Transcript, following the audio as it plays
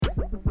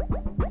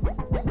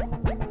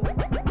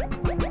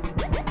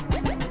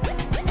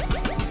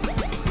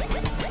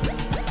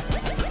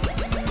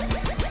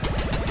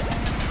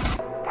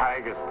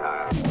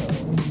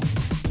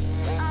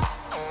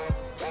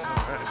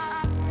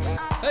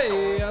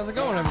How's it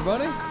going,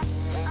 everybody?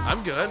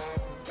 I'm good.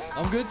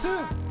 I'm good too.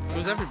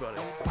 Who's everybody?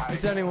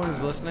 It's anyone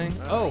who's listening. Who's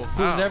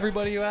Oh.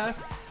 everybody, you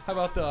ask? How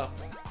about the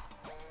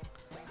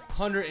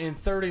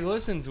 130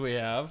 listens we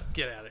have?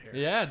 Get out of here.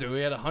 Yeah, dude,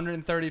 we had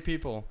 130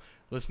 people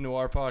listen to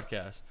our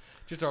podcast.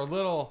 Just our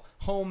little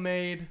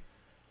homemade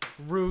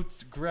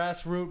grassroots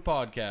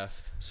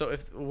podcast. So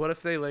what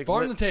if they like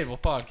Farm to Table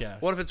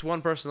podcast. What if it's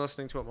one person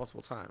listening to it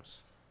multiple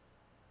times?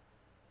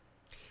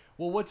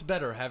 Well, what's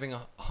better, having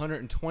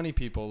 120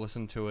 people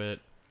listen to it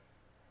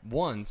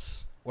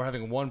once, or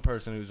having one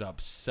person who's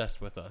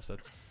obsessed with us?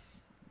 That's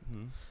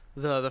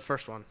The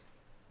first one.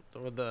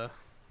 With the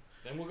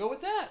Then we'll go with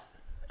that.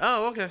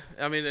 Oh, okay.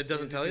 I mean, it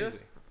doesn't Easy tell you. peasy.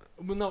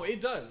 Well, no,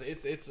 it does.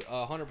 It's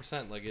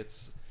 100%. Like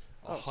it's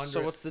 100.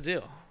 So what's the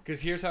deal?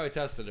 Because here's how I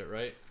tested it.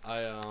 Right,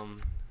 I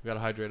gotta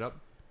hydrate up.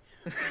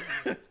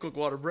 Quick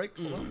water break.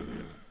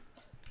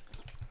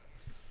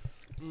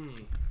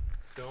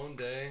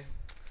 Donde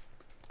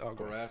Oh,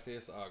 go ahead.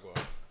 gracias agua.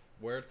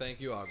 Where thank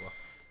you agua.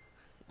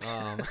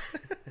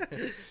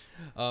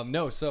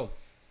 No, so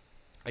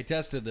I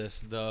tested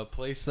this. The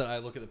place that I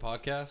look at the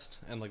podcast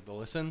and like the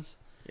listens,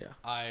 Yeah.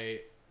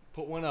 I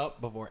put one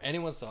up before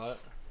anyone saw it,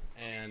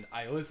 and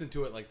I listened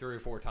to it like 3 or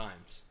 4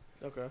 times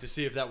Okay. to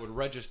see if that would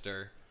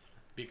register,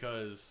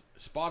 because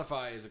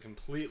Spotify is a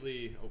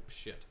completely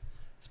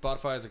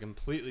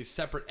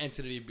separate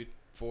entity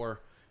for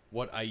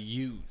what I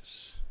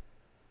use.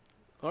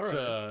 All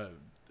right.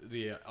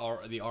 The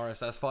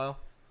RSS file,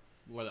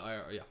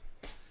 yeah.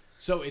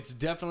 So it's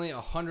definitely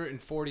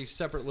 140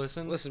 separate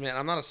listens. Listen, man,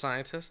 I'm not a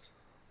scientist,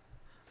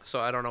 so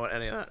I don't know what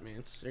any of that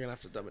means. You're gonna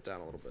have to dumb it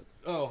down a little bit.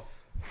 Oh,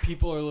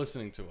 people are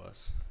listening to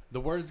us. The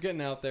word's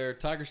getting out there.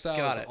 Tiger Style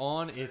Got is it.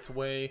 on its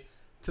way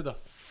to the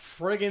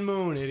friggin'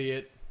 moon,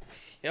 idiot.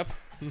 Yep.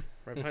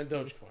 Right behind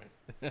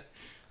Dogecoin.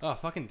 Oh,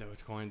 fucking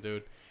Dogecoin,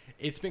 dude.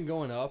 It's been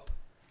going up.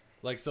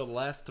 Like, so the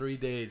last 3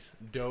 days,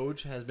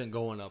 Doge has been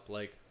going up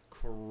like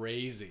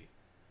crazy.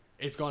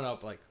 It's gone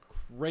up like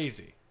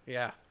crazy.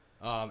 Yeah.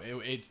 Like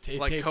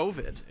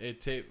COVID.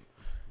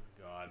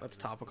 God, That's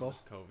topical.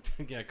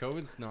 COVID. Yeah,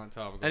 COVID's not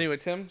topical. Anyway,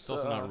 Tim. it's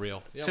also not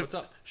real. Yeah, Tim, what's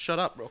up? Shut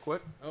up, real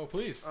quick. Oh,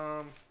 please.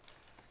 I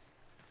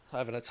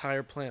have an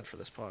entire plan for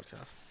this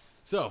podcast.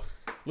 So,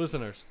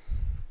 listeners,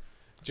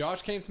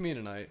 Josh came to me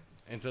tonight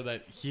and said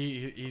that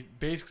he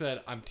basically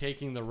said, I'm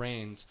taking the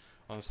reins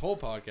on this whole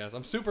podcast.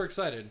 I'm super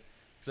excited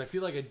because I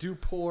feel like I do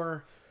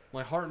pour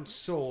my heart and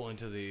soul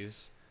into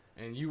these,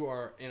 and you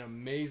are an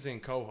amazing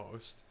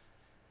co-host,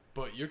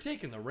 but you're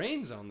taking the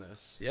reins on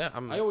this. Yeah,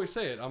 I always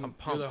say it. I'm You're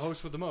pumped. the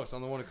host with the most.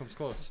 I'm the one who comes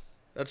close.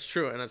 That's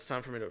true, and it's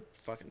time for me to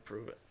fucking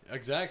prove it.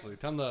 Exactly.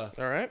 Time to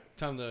All right.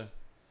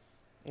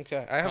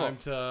 Okay.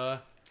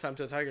 Time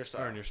to Tiger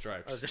Star. earn your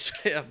stripes.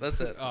 Yeah, that's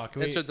it. Oh,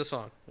 can we? Insert the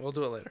song. We'll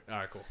do it later. All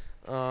right, cool.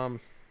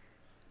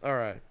 All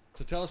right.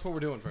 So tell us what we're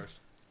doing first.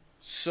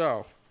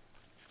 So,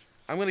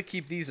 I'm gonna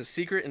keep these a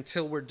secret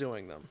until we're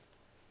doing them.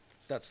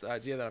 That's the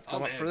idea that I've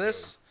come up man, for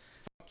this.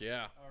 Fuck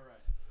yeah. All right.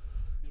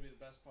 This is gonna be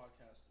the best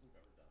podcast we've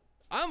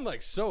ever done. I'm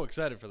like so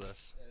excited for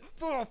this.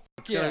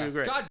 It's gonna be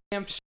great.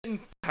 Goddamn shit.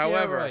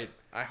 However, right.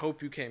 I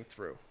hope you came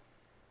through.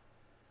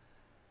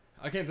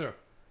 I came through.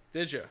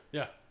 Did you?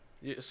 Yeah.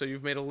 So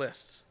you've made a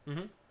list.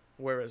 Mm-hmm.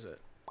 Where is it?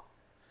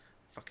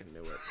 Fucking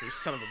knew it. You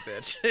son of a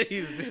bitch.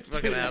 He's a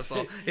fucking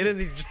asshole. He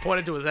just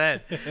pointed to his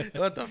head.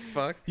 What the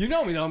fuck? You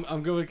know me though.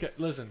 I'm good with.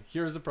 Listen,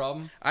 here's the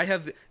problem. I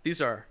have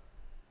these are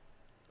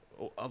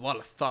a lot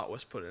of thought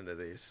was put into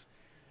these.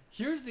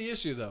 Here's the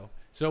issue though.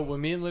 So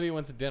when me and Lydia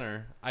went to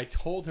dinner, I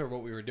told her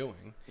what we were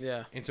doing,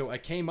 Yeah. and so we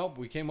came up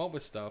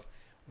with stuff.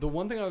 The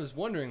one thing I was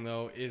wondering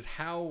though is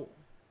how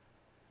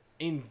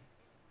in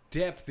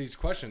depth these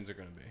questions are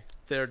going to be.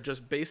 They're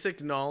just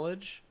basic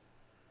knowledge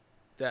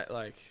that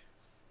like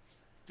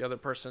the other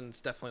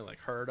person's definitely like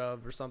heard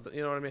of or something.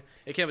 You know what I mean?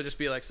 It can't just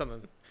be like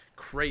something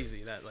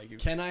crazy that like you.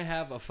 Can I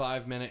have a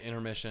 5-minute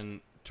intermission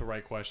to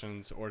write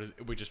questions, or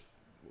does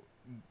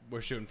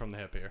we're shooting from the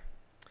hip here?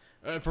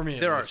 For me,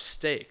 There are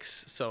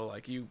stakes, so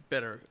like you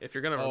better, if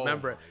you're gonna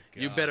remember it,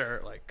 my you God.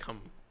 better like come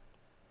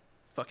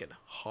fucking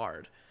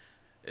hard.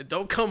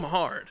 Don't come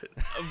hard,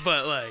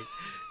 but like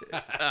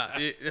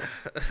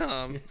this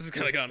has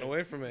kind of gotten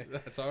away from me.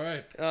 That's all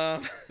right.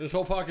 Um, This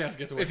whole podcast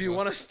gets away. if you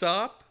want to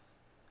stop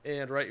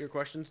and write your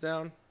questions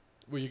down,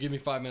 will you give me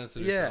 5 minutes to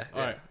do yeah, so?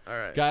 All right, all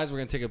right. guys, we're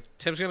gonna take a.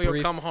 Tim's gonna go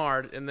brief- come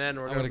hard, and then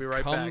we're I'm gonna be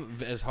right back. come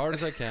as hard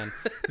as I can.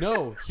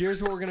 No,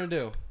 here's what we're gonna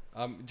do.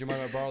 Do you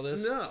mind if I borrow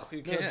this? No,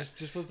 you No, can't.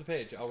 just flip the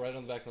page. I'll write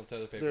on the back of the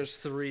other paper. There's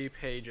 3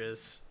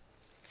 pages.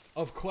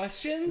 Of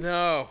questions?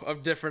 No,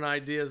 of different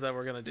ideas that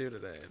we're gonna do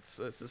today. It's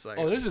just like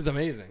Oh, this is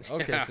amazing.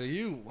 Okay, Yeah. so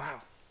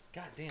wow.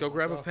 God damn. go that's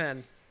grab a awesome.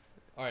 pen.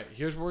 All right,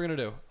 here's what we're gonna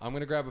do. I'm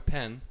gonna grab a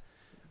pen,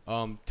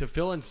 to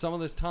fill in some of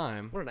this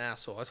time. What an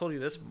asshole! I told you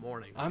this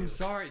morning. I'm dude.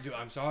 sorry, dude.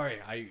 I'm sorry.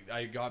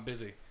 I got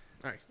busy.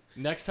 All right.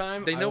 Next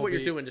time They I know will what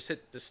you're be- doing. Just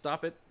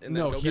stop it and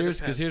then No, go here's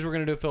get the pen. here's what we're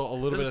gonna do. Fill a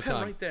little There's bit a of pen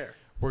time. right there.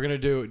 We're gonna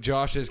do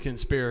Josh's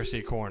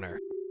conspiracy corner.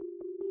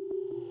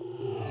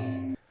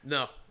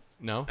 No,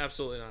 No?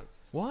 absolutely not.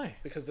 Why?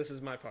 Because this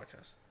is my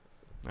podcast.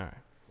 All right.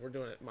 We're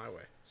doing it my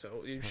way.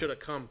 So you should have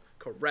come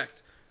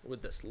correct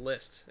with this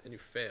list and you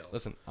fail.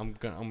 Listen, I'm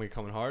gonna be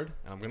coming hard,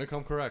 and I'm gonna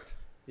come correct.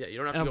 Yeah, you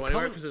don't have to And go I'm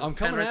anywhere coming- because there's I'm a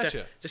pen coming right at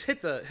there. you. Just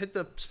hit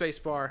the space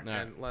bar All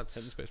right, and let's.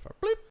 Hit the space bar.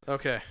 Bleep.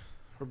 Okay,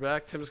 we're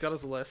back. Tim's got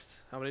his list.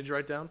 How many did you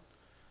write down?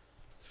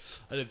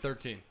 I did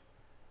 13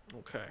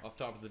 Okay. off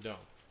top of the dome.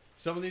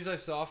 Some of these I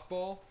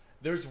softball.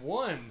 There's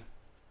one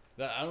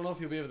that I don't know if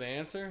you'll be able to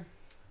answer,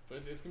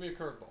 but it's gonna be a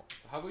curveball.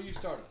 How about you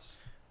start us?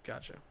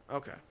 Gotcha.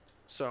 Okay.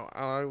 So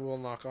I will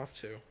knock off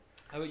 2.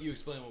 How about you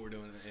explain what we're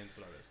doing and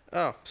start it?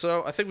 Oh,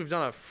 so I think we've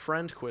done a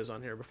friend quiz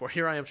on here before.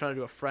 Here I am trying to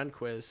do a friend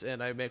quiz,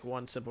 and I make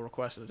one simple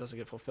request and it doesn't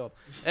get fulfilled.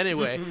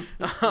 Anyway,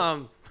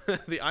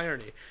 the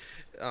irony.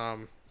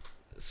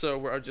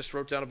 I just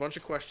wrote down a bunch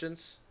of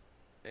questions,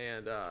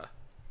 and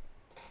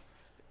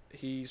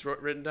he's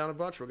written down a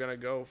bunch. We're gonna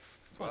go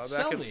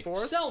back and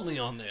forth. Sell me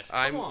on this. Come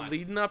I'm on.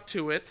 leading up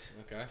to it,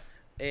 Okay.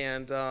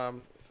 and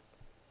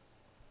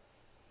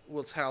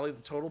we'll tally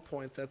the total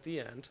points at the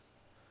end.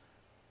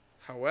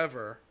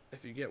 However,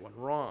 if you get one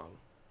wrong,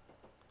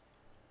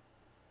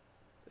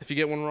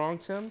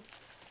 Tim,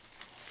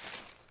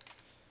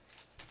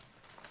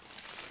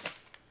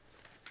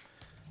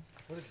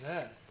 What is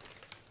that?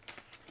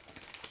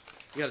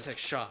 you gotta take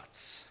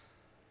shots.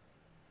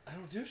 I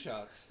don't do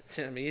shots.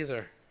 Yeah, me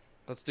either.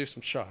 Let's do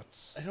some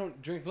shots. I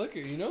don't drink liquor.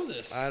 You know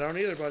this. I don't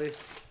either, buddy.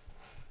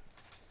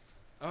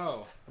 Oh.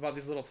 How about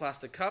these little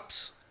plastic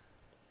cups?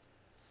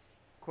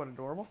 Quite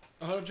adorable.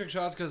 I don't drink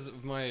shots because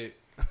of my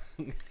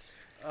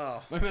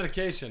Oh, my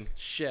medication.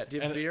 shit. Do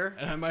you have And, beer?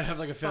 and I might have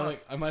like a failing.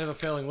 I might have a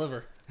failing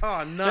liver.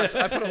 Oh, nuts.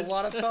 I put a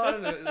lot of thought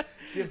into it.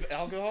 Do you have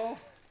alcohol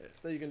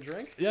that you can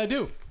drink? Yeah, I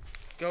do.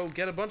 Go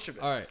get a bunch of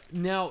it. All right.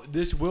 Now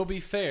this will be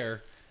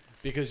fair,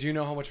 because you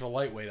know how much of a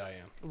lightweight I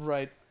am.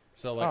 Right.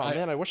 So like,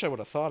 I wish I would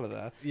have thought of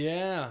that.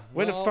 Yeah.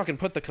 Way to well, fucking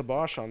put the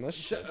kibosh on this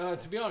shit.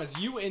 To be honest,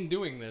 you in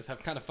doing this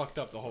have kind of fucked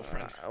up the whole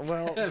friend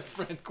Well,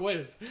 friend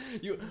quiz.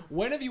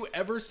 When have you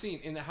ever seen?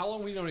 In how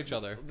long we known each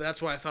other?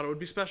 that's why I thought it would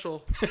be special.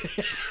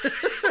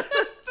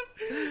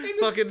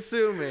 Fucking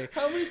sue me.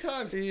 How many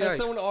times Yikes. has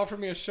someone offered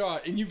me a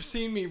shot and you've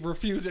seen me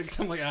refuse it? Cause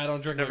I'm like, I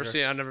don't drink. liquor.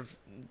 I've never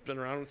been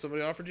around when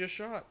somebody offered you a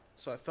shot.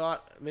 So I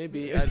thought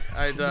maybe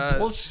I'd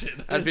bullshit.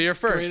 I'd be your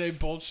first. Grade A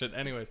bullshit.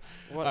 Anyways,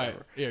 Whatever. all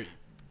right, here,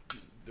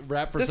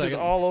 wrap for a This second. is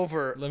all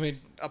over Let me.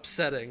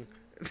 upsetting.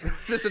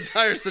 This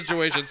entire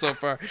situation so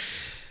far.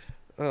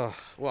 Ugh,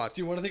 what?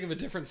 Do you want to think of a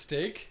different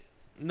steak?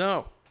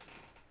 No.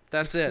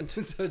 That's it.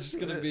 So it's just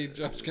gonna be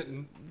Josh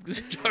getting.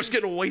 Josh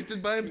getting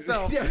wasted by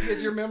himself. Yeah,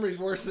 because your memory's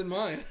worse than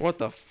mine. What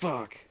the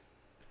fuck?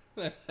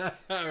 All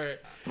right.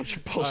 Bunch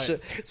of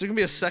bullshit. So there gonna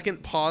be a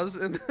second pause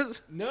in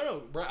this?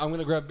 No. I'm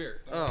gonna grab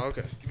beer. Oh,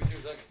 okay. Give me 2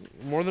 seconds.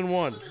 More than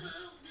one.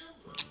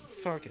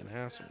 Fucking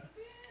asshole.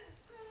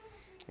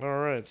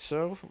 Alright,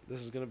 so this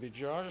is gonna be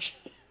Josh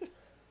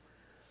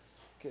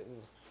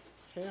getting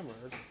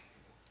hammered.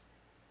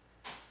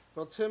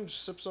 Well, Tim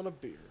just sips on a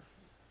beer.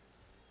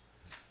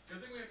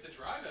 Good thing we have to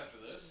drive after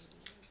this.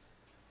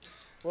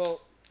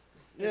 Well,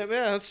 yeah,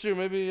 that's true.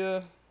 Maybe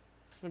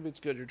it's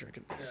good you're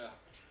drinking beer. Yeah.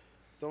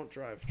 Don't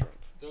drive drunk.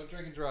 Don't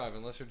drink and drive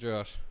unless you're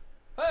Josh.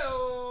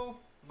 Hey-oh!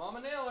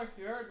 Mama Nailer,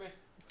 you heard me.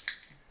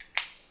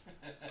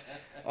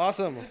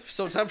 Awesome.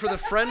 So time for the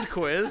friend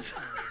quiz.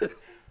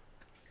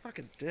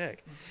 Fucking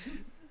dick.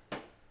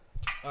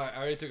 Alright, I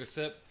already took a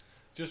sip.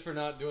 Just for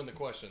not doing the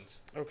questions.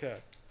 Okay.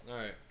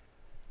 Alright.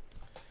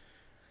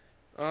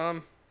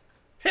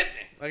 Hit me.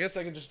 I guess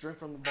I can just drink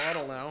from the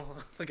bottle now,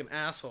 like an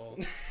asshole.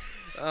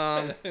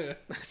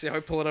 See how I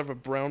pull it out of a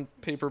brown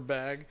paper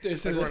bag?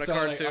 This Like is we're a in a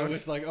sign, like, I cartoon.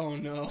 was like, oh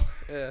no.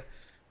 Yeah.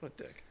 What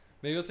a dick.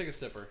 Maybe I'll take a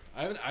sipper.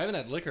 I haven't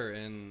had liquor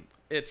in.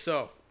 It's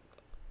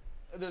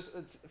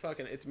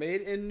it's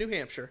made in New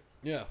Hampshire.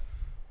 Yeah.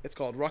 It's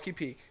called Rocky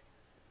Peak.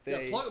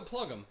 Yeah.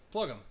 Plug them.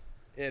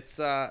 It's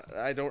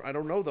I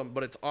don't know them,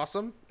 but it's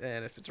awesome,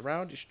 and if it's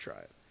around, you should try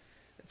it.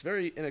 It's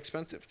very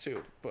inexpensive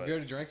too, but You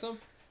already drank some?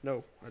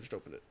 no, I just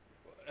opened it.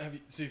 Have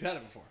you? So you've had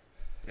it before?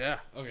 Yeah.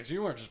 Okay, so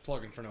you weren't just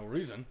plugging for no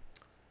reason.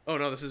 Oh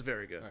no, this is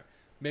very good. All right.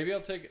 Maybe I'll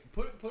take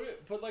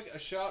put like a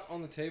shot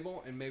on the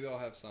table, and maybe I'll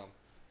have some.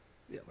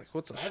 Yeah, like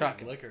what's a I haven't shot?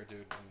 had liquor, dude,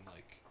 and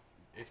like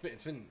it's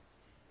been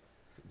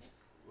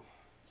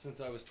since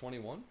I was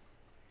 21.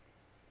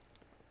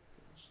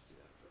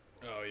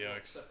 Oh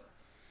yikes!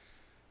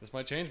 This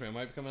might change me. I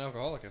might become an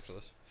alcoholic after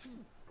this.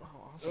 Oh,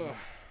 awesome. Ugh.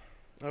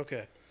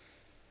 Okay.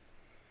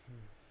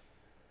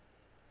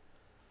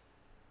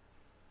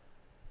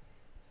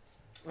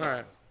 All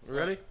right, we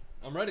ready?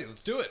 I'm ready.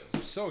 Let's do it.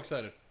 I'm so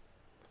excited.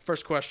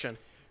 First question.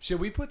 Should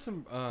we put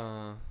some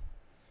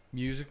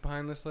music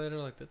behind this later,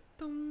 like the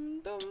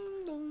dum dum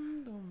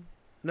dum dum?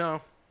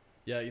 No.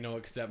 Yeah, you know,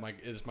 because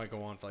this might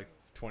go on for like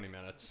 20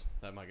 minutes.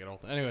 That might get old.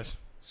 Anyways,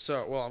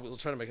 So, well, we'll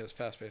try to make it as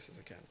fast paced as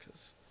I can,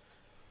 because.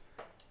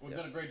 we've Yeah.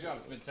 done a great job.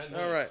 It's been 10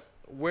 minutes. All right.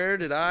 Where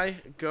did I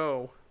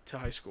go to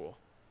high school?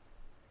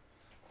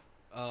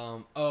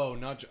 Oh,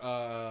 not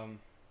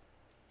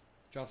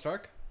John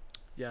Stark.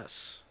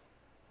 Yes.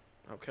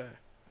 Okay.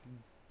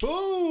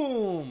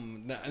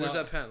 Boom. Where's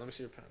that pen? Let me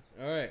see your pen.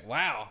 All right.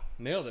 Wow.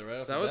 Nailed it right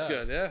off the That was bat.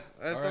 good. Yeah,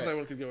 I thought right. that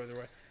one could go either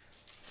way.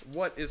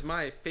 What is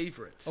my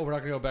favorite? Oh, we're not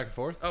gonna go back and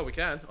forth. Oh, we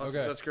can.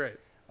 Okay. That's great.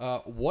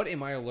 What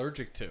am I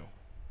allergic to?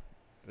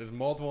 There's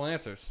multiple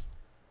answers.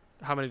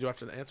 How many do I have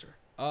to answer?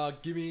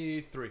 Give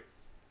me 3.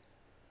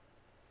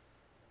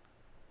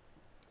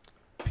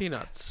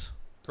 Peanuts.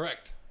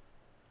 Correct.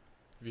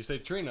 If you say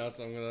tree nuts,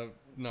 I'm gonna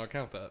not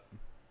count that.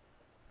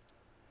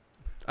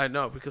 I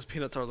know, because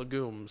peanuts are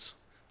legumes.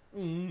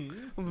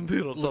 Mm-hmm.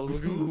 Peanuts are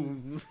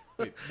legumes.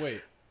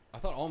 Wait. I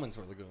thought almonds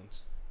were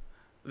legumes.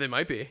 They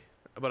might be,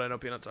 but I know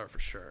peanuts are for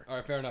sure. All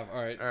right, fair enough.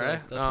 All right, All so right.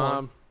 that's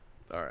one.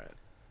 All right.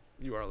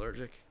 You are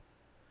allergic.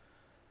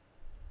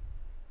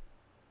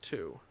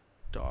 2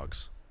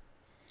 dogs.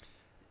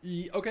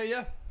 Okay,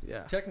 yeah.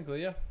 Yeah.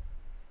 Technically, yeah.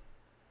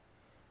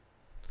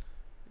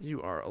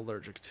 You are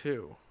allergic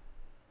to.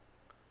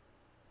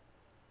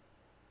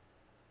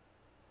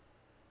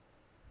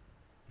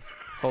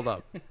 Hold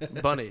up.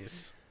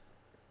 Bunnies.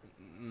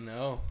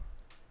 No.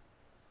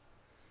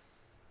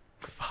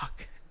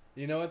 Fuck.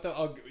 You know what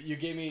though? You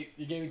gave me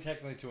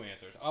technically 2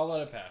 answers. I'll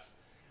let it pass.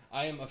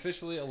 I am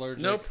officially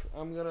allergic. Nope.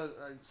 I'm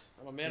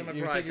a man of my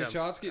You pride. take your Tim.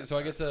 shot, so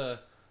I get to.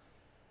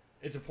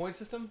 It's a point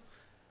system.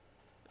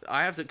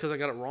 I have to because I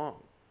got it wrong.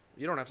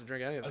 You don't have to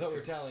drink any of I it. thought we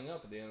were tallying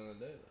up at the end of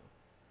the day,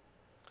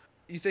 though.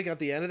 You think at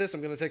the end of this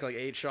I'm gonna take like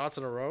 8 shots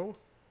in a row?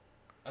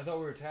 I thought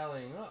we were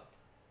tallying up.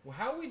 Well,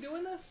 how are we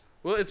doing this?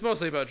 Well, it's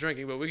mostly about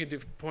drinking, but we can do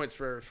points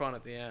for fun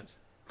at the end.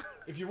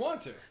 If you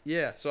want to.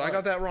 Yeah. So I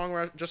got that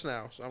wrong just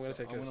now. So I'm gonna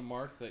take I'm this. gonna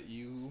mark that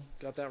you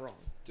Got that wrong.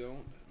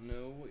 don't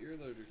know what you're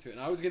allergic to, and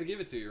I was gonna give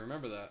it to you.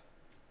 Remember that.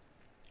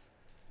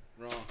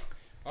 Wrong.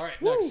 All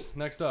right. Woo!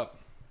 Next up.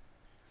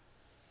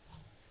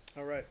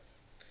 All right.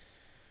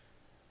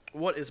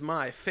 What is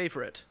my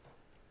favorite?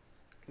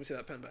 Let me see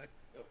that pen back.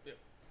 Oh, yep.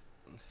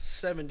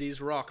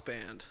 70s rock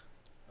band.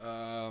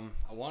 I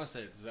want to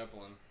say it's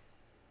Zeppelin.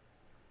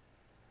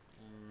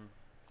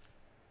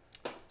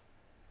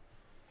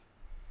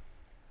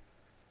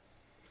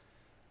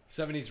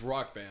 70s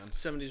rock band.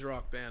 70s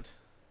rock band.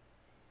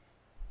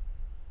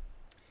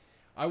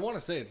 I want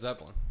to say it's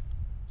Zeppelin.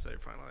 Is that your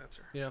final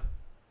answer? Yeah.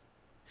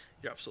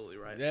 You're absolutely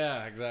right.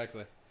 Yeah,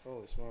 exactly.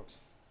 Holy smokes.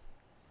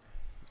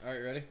 All right,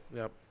 ready?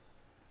 Yep.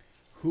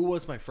 Who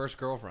was my first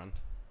girlfriend?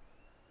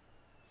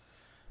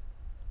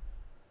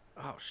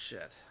 Oh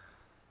shit.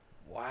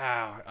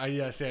 Wow. I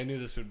knew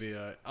this would be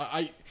a.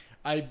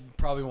 I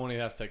probably won't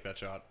even have to take that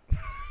shot.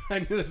 I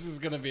knew this was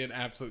gonna be an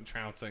absolute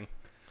trouncing.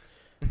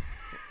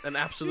 An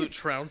absolute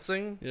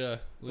trouncing? Yeah.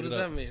 What does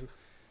that mean?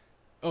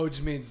 Oh, it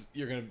just means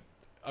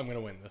I'm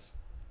gonna win this.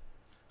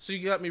 So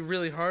you got me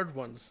really hard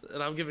ones,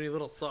 and I'm giving you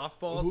little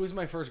softballs? Who was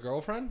my first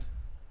girlfriend?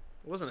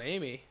 It wasn't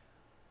Amy.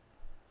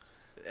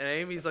 And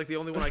Amy's like the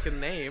only one I can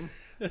name.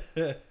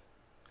 I'll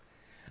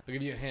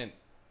give you a hint.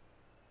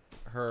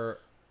 Her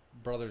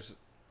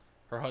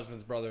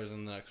husband's brother is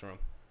in the next room.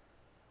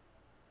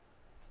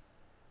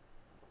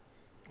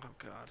 Oh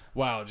god.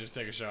 Wow, just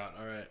take a shot.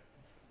 All right.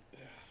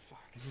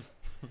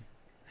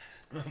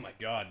 Oh my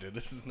god, dude,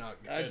 this is not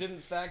good. I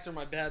didn't factor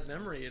my bad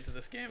memory into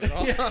this game at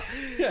all.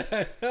 Yeah,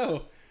 I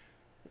know.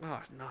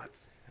 Oh,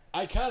 nuts.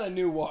 I kind of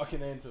knew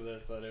walking into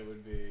this that it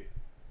would be.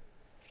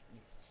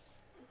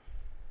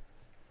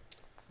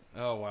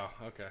 Oh wow.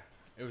 Okay.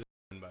 It was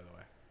by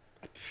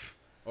the way,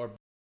 or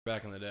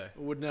back in the day.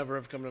 It would never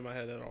have come to my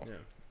head at all. Yeah.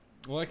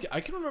 Well,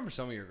 I can remember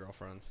some of your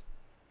girlfriends.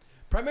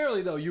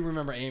 Primarily though, you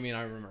remember Amy and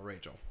I remember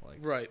Rachel. Like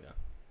Right. Yeah.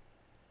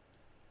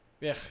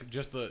 Yeah.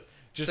 Just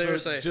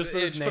Seriously, those it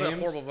just put a names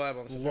horrible vibe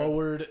on this.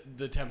 lowered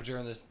the temperature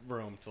in this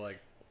room to like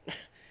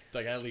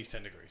at least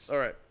 10 degrees. All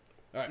right.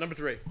 All right. Number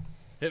 3.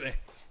 Hit me.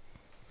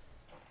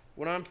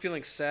 When I'm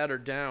feeling sad or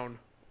down,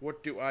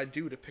 what do I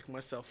do to pick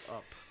myself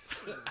up?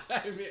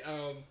 I mean,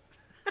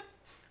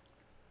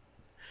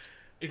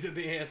 is it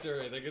the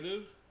answer I think it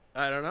is?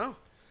 I don't know.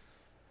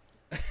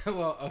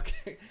 Well,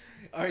 okay.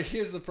 All right,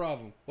 here's the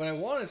problem. What I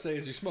want to say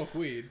is you smoke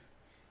weed,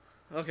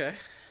 Okay.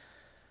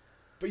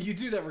 but you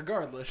do that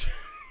regardless.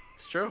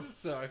 It's true.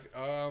 So,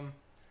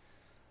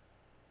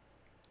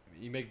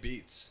 you make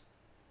beats.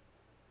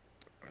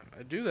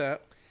 I do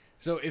that.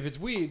 So if it's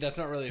weed, that's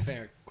not really a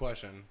fair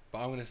question, but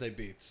I'm going to say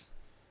beats.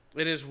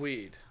 It is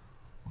weed.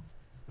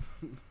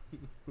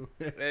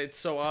 It's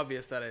so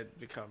obvious that it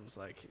becomes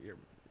like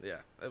yeah,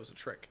 that was a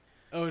trick.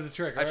 Oh, it was a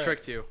trick. I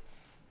tricked you.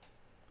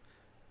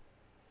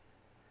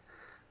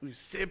 You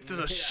sipped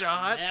the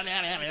shot.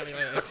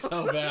 It's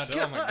so bad.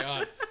 Oh my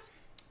god.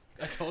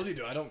 I told you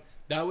to.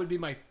 That would be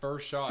my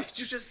first shot. Did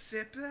you just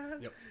sip that?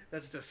 Yep.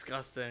 That's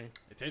disgusting.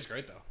 It tastes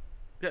great though.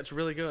 Yeah, it's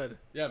really good.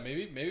 Yeah,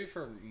 maybe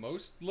for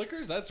most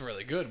liquors, that's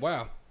really good.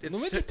 Wow. It's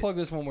Let me si- just plug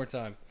this one more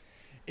time.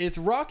 It's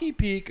Rocky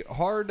Peak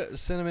Hard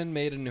Cinnamon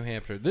made in New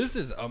Hampshire. This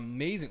is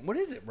amazing. What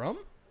is it, rum?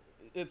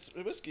 It's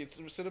whiskey. It's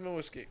cinnamon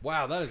whiskey.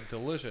 Wow, that is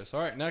delicious.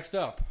 All right, next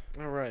up.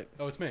 All right.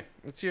 Oh, it's me.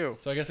 It's you.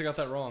 So I guess I got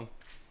that wrong.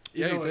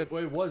 Yeah, Even you though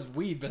did. it was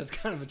weed, but it's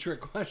kind of a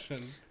trick question.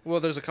 Well,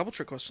 there's a couple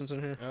trick questions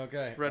in here.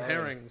 Okay. Red all right.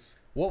 herrings.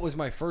 What was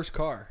my first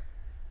car?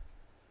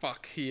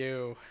 Fuck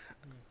you.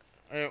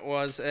 It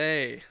was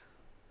a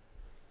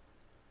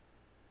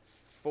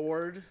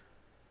Ford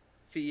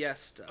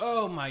Fiesta.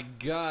 Oh my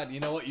God! You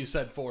know what? You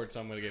said Ford, so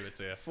I'm gonna give it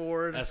to you.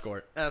 Ford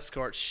Escort.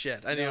 Escort.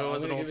 Shit, I knew No, it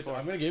was I'm an gonna old give it- Ford.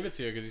 I'm gonna give it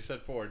to you because you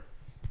said Ford.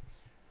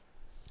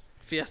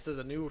 Fiesta's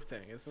a new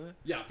thing, isn't it?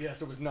 Yeah,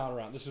 Fiesta was not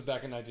around. This was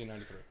back in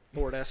 1993.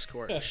 Ford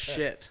Escort.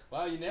 Shit.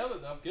 Wow, you nailed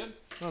it though. Good.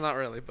 Well, not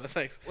really, but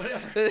thanks.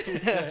 Whatever.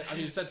 I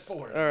mean, you said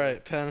Ford. All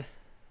right, pen.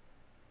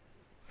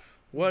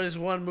 What is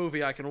one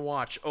movie I can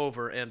watch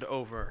over and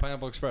over?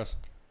 Pineapple Express.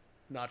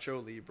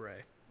 Nacho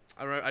Libre.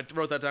 I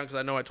wrote that down because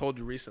I know I told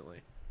you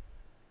recently.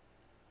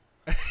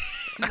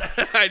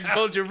 I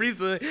told you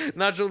recently.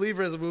 Nacho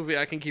Libre is a movie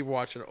I can keep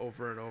watching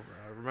over and over.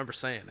 I remember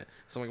saying it.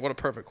 So I'm like, what a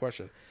perfect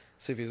question.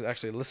 See if he's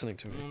actually listening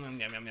to me.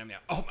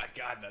 Oh my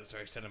God, that's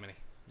very cinnamony.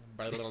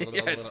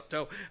 Yeah, it's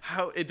dope.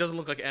 How it doesn't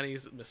look like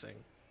any's missing.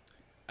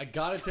 I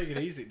gotta take it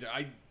easy.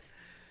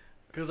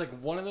 Because like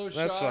one of those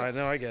That's shots. fine.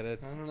 No, I get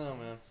it. I don't know,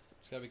 man.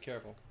 Just gotta be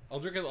careful. I'll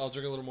drink a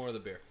little more of the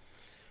beer.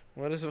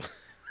 What is it?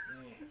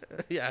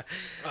 Yeah.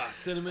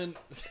 Cinnamon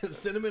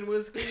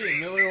whiskey and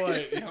Miller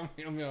Lite. Yum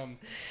yum yum.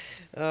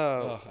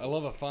 Oh. I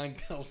love a fine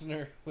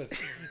pilsner with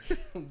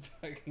some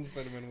fucking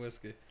cinnamon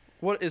whiskey.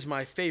 What is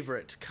my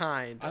favorite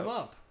kind? I'm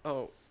up.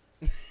 Oh.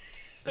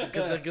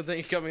 Good thing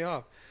you cut me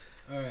off.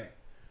 All right.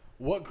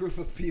 What group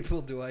of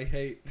people do I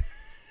hate?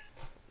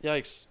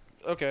 Yikes.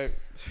 Okay.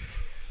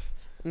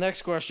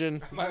 Next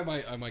question. I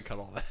might cut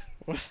all that.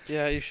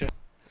 Yeah, you should.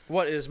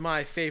 What is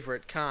my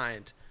favorite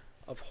kind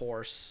of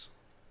horse?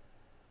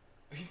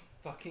 Are you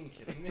fucking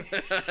kidding me?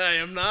 I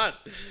am not.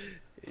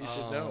 You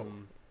should know.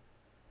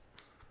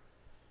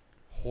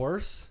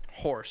 Horse?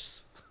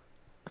 Horse.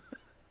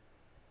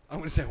 I'm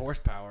gonna say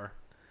horsepower.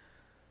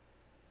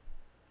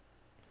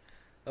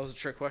 That was a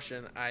trick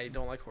question. I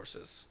don't like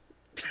horses.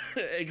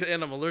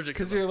 And I'm allergic to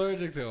Because them. you're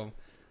allergic to them.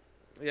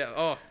 Yeah.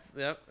 Oh,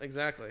 yep,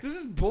 exactly. This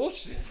is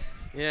bullshit.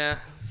 Yeah.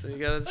 So you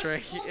gotta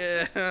drink.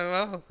 Yeah.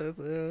 Well, there it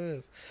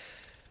is.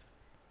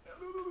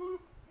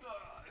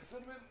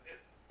 Cinnamon.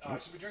 I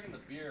should be drinking the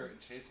beer and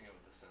chasing it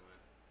with the cinnamon.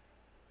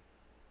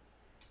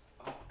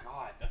 Oh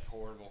God, that's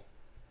horrible.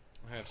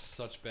 I have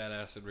such bad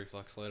acid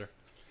reflux later.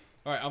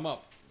 All right, I'm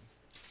up.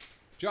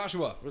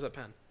 Joshua, Where's that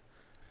pen?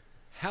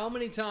 how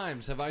many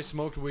times have I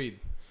smoked weed?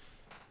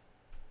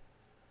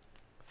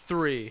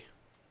 3.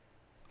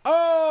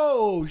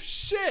 Oh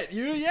shit!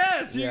 You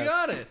Yes.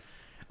 got it.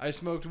 I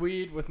smoked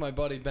weed with my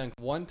buddy Ben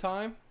one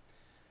time.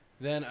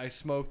 Then I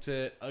smoked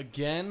it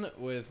again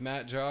with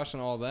Matt, Josh,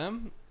 and all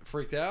them.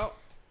 Freaked out.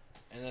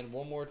 And then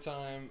one more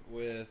time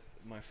with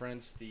my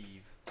friend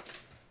Steve.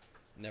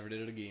 Never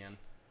did it again.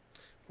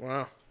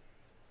 Wow.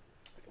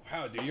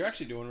 Wow, dude, you're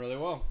actually doing really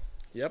well.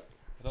 Yep.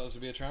 I thought this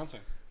would be a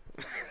trouncing.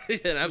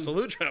 An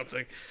absolute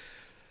trouncing.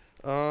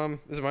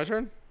 Is it my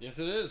turn? Yes,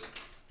 it is.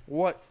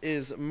 What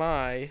is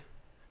my,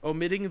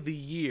 omitting the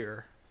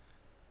year,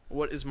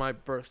 what is my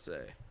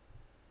birthday?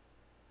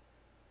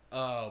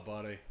 Oh,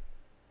 buddy.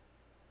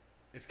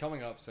 It's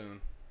coming up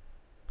soon.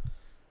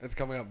 It's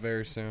coming up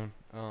very soon.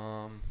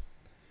 So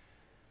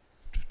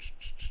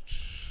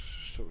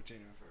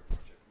January, February,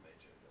 March, April, May,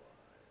 June, July,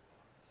 August.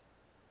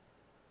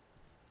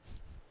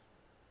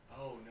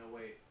 Oh no,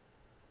 wait.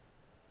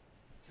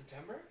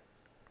 September?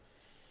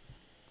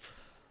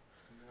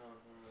 No.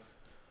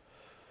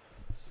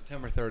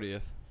 September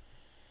 30th.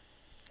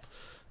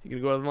 You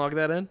gonna go ahead and lock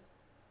that in?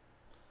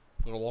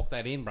 I'm gonna lock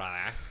that in,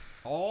 brother.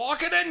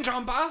 Lock it in,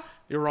 Jumper.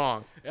 You're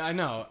wrong. Yeah, I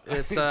know.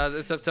 It's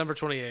September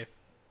 28th.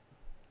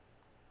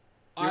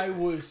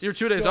 You're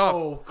 2 days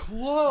so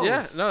close.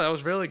 Yeah, no, that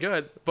was really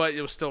good, but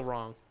it was still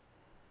wrong.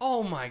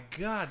 Oh my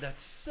God, that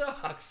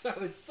sucks. That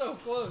was so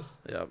close.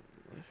 Yep.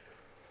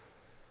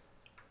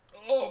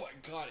 Oh my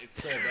God,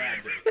 it's so bad,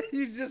 dude.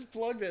 You just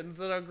plugged it and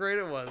said how great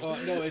it was. Oh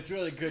no, it's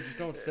really good. Just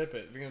don't sip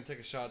it. If you're gonna take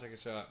a shot, take a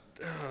shot.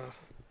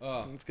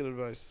 That's good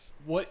advice.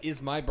 What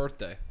is my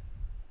birthday?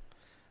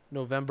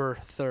 November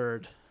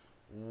 3rd.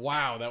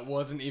 Wow, that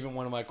wasn't even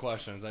one of my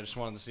questions. I just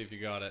wanted to see if you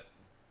got it.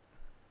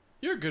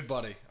 You're a good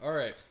buddy. All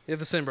right. You have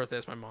the same birthday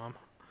as my mom.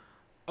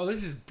 Oh,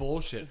 this is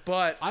bullshit.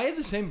 But, I had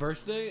the same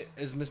birthday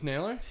as Miss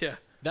Naylor. yeah.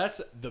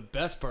 That's the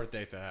best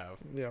birthday to have.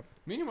 Yeah.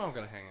 Me and your mom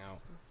gotta hang out.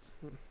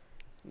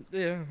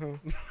 Yeah.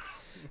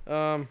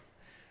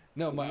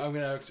 No, I'm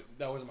gonna.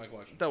 That wasn't my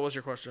question. That was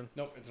your question.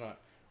 Nope, it's not.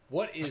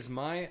 What is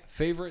my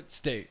favorite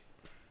state?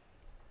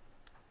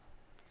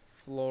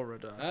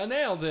 Florida. I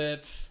nailed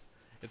it.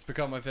 It's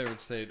become my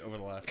favorite state over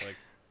the last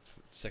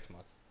 6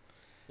 months.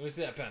 Let me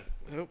see that pen.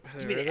 Oh,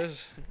 there it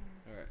is.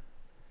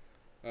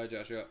 All right,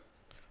 Josh, you're up.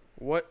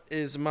 What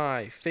is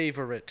my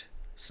favorite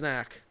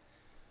snack?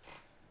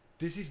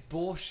 This is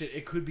bullshit.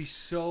 It could be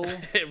so.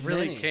 It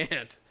really many.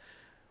 can't.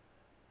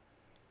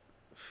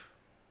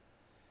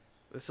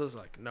 This is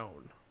like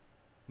known.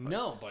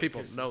 No, but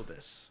People know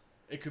this.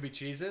 It could be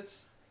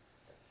Cheez-Its.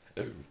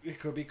 It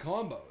could be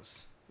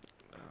combos.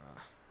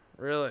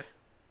 Really?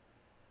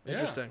 Yeah.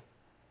 Interesting.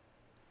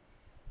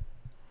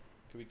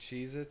 Could be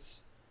Cheez-Its.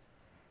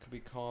 Could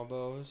be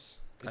combos.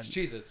 It's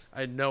Cheez-Its.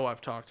 I know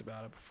I've talked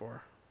about it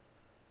before.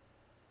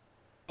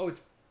 Oh,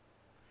 it's.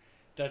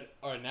 That's.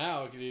 Or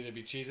now it could either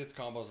be Cheez-Its,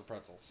 combos, or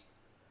pretzels.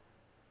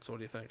 So what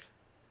do you think?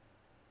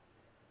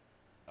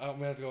 Oh,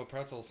 we have to go with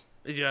pretzels.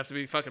 You have to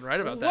be fucking right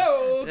about that.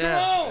 Whoa,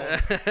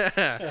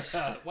 Yeah.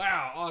 come on!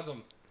 Wow,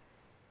 awesome.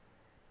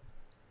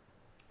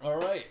 All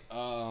right.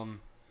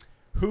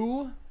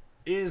 Who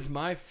is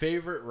my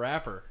favorite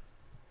rapper?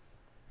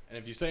 And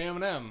if you say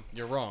Eminem,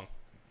 you're wrong.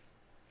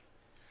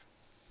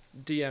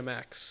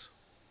 DMX.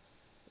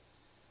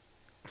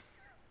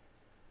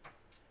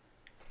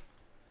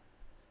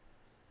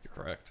 You're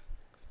correct.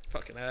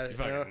 Fucking You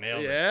fucking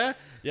nailed it. Yeah?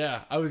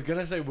 Yeah, I was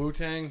gonna say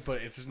Wu-Tang,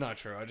 but it's just not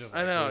true. I just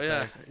like I know,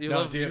 Wu-Tang. yeah. You No,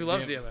 love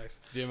DMX.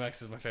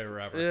 DMX is my favorite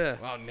rapper. Yeah.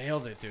 Wow,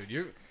 nailed it,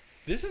 dude.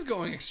 This is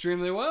going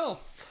extremely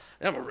well.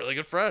 Yeah, I'm a really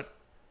good friend.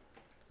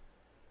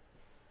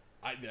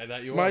 I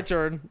thought you were. My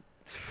turn.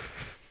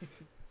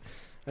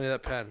 I need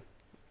that pen.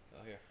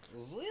 Oh, here.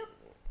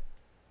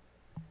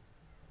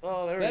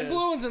 Oh, there Ben it is.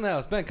 Blumen's in the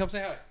house. Ben, come say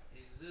hi.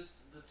 Is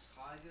this the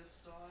Tiger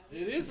style?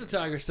 It is the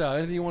Tiger style.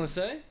 Anything you want to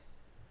say?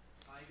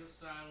 Tiger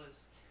style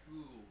is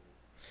cool.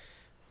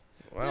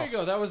 Wow. There you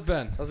go. That was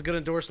Ben. That was a good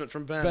endorsement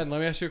from Ben. Ben,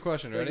 let me ask you a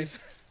question. Ready? Thanks.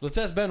 Let's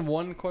ask Ben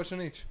one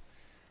question each.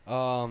 What's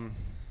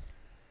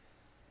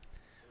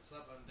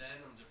up? I'm Ben.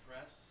 I'm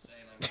depressed, and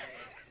I'm going to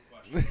ask some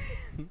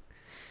questions.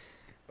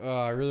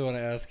 I really want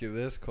to ask you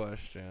this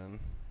question,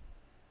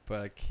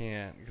 but I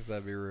can't because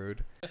that'd be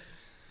rude.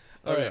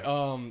 All right.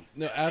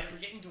 No, ask We're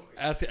getting doors.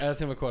 ask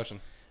him a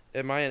question.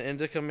 Am I an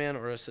indica man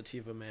or a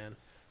sativa man?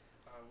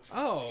 Which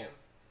one's Oh. which again?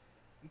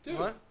 Dude,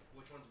 What?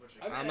 Which one's which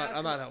I again? mean,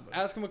 I'm not helping.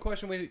 Ask him a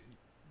question,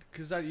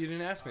 because you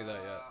didn't ask me that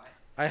yet.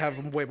 I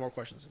have way more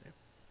questions than you.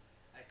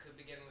 I could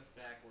be getting this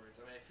backwards.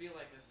 I mean, I feel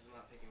like this is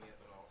not picking me up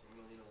at all, so I'm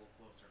going to lean a little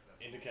closer if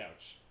that's cool.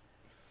 couch.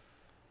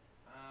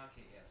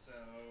 Okay, yeah, so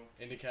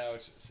Into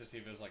couch.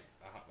 Sativa is like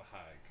a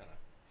high, kind of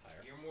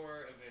higher. you're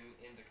more of an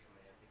indica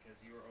man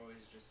because you were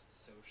always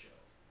just so chill.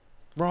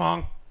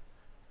 Wrong.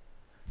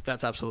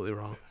 That's absolutely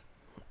wrong.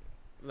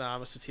 No,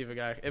 I'm a sativa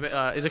guy.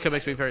 Indica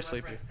makes me very My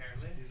sleepy. friends,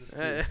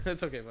 apparently.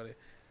 It's okay, buddy.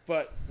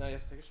 But now you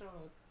have to take a shot.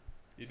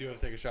 You do have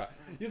to take a shot.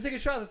 You have to take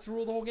a shot. That's the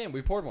rule of the whole game.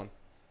 We poured one.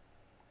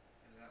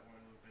 Is that one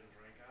we've been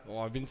drank out of? Oh,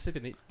 I've been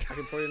sipping it. I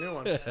can pour you a new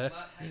one. That's not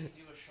how you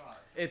do a shot.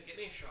 It's- Get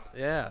me a shot.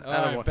 Yeah. All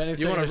right, attaboy. Benny's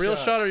You want a taking a real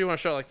shot. shot or you want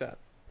a shot like that?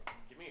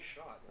 Give me a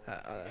shot.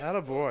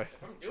 Attaboy.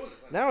 If I'm doing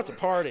this, I'm Now it's a doing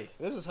it. party.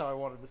 This is how I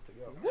wanted this to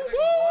go. I'm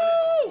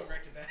going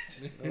right to bed.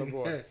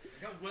 Attaboy.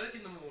 Got work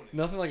in the morning.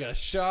 Nothing like a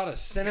shot of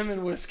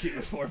cinnamon whiskey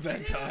before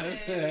bedtime.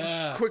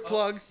 Yeah. Quick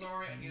plug. Oh,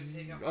 sorry, I need to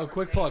take out Oh, my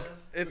quick plug.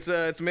 status.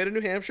 It's made in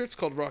New Hampshire. It's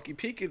called Rocky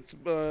Peak. It's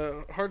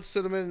hard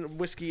cinnamon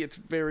whiskey. It's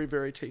very,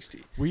 very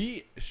tasty.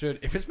 We should,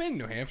 if it's made in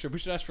New Hampshire, we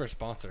should ask for a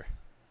sponsor.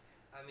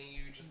 I mean,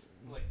 you just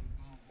like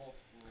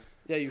multiple.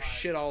 Yeah, you times.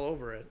 shit all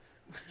over it.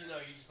 You know,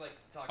 you just like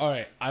talk. All about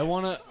right, I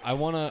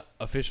wanna chips,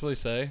 officially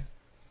say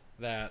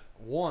that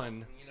one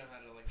and you know how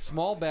to like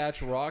small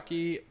batch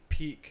Rocky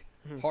Peak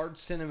hard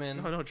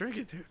cinnamon No, drink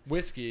it, dude.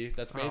 whiskey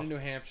that's made Oh. in New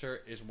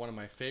Hampshire is one of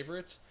my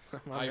favorites.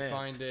 My I man.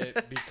 find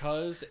it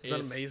because Is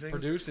that it's amazing?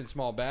 produced in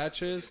small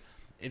batches.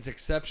 It's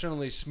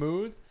exceptionally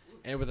smooth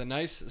and with a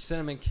nice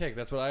cinnamon kick.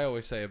 That's what I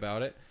always say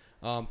about it.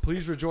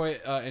 Please enjoy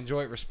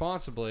it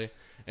responsibly.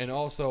 And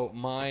also,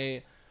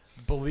 my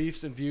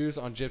beliefs and views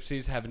on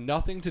gypsies have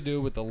nothing to do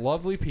with the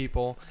lovely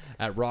people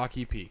at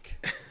Rocky Peak.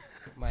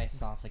 My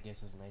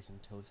esophagus is nice and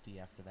toasty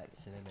after that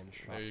cinnamon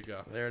shot. There you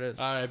go. There it is.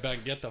 All right, Ben,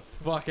 get the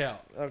fuck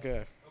out.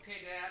 Okay. Okay,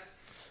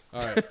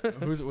 Dad. All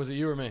right, was it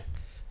you or me?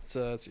 It's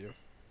you.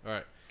 All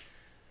right.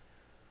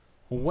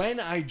 When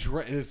I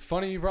drank, it's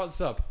funny you brought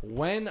this up.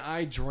 When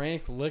I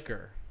drank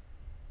liquor,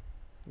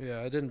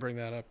 Yeah, I didn't bring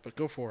that up, but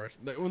go for it.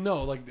 well,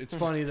 no, like it's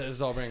funny that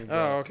it's all bringing.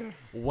 Oh, okay.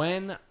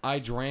 When I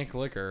drank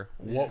liquor,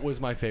 what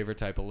was my favorite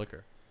type of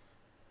liquor?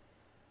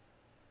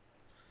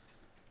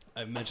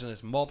 I've mentioned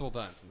this multiple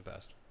times in the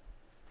past.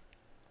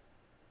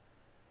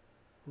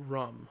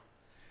 Rum.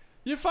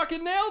 You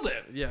fucking nailed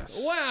it.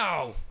 Yes.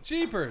 Wow.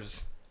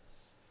 Jeepers.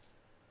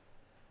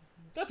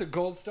 That's a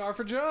gold star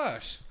for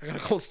Josh. I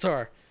got a gold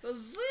star. A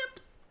zip.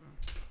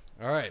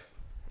 All right.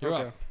 You're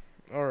Okay. up.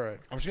 All right.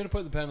 I'm just going to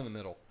put the pen in the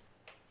middle.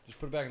 Just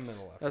put it back in the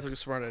middle. Left. That's a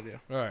smart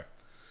idea. All right.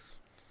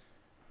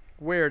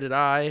 Where did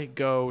I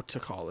go to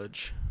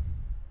college?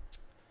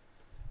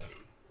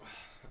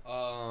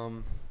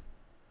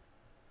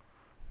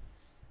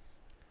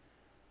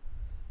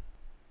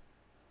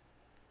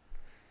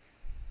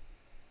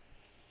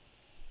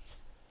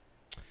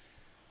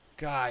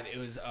 God, it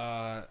was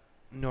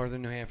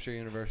Northern New Hampshire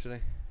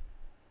University.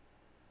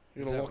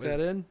 You Is gonna that- lock that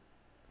in?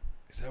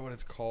 Is that what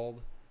it's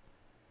called?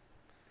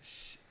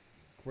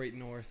 Great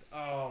North.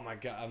 Oh my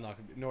God, I'm not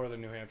gonna be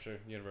Northern New Hampshire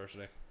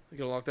University. You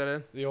gonna lock that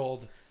in? The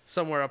old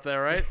Somewhere up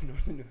there, right?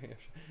 Northern New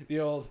Hampshire. The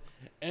old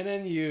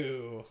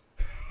NNU.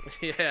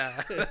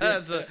 Yeah,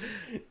 that's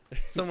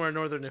somewhere in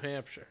northern New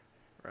Hampshire,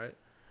 right?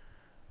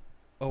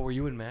 Oh, were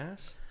you in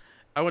Mass?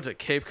 I went to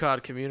Cape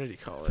Cod Community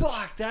College.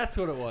 Fuck, that's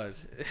what it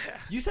was. Yeah,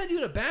 You said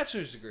you had a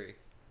bachelor's degree.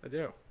 I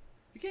do.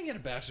 You can't get a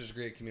bachelor's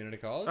degree at community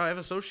college. Oh, I have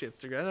an associate's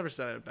degree. I never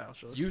said I had a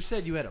bachelor's. You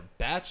said you had a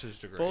bachelor's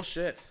degree.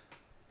 Bullshit.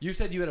 You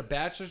said you had a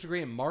bachelor's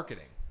degree in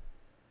marketing.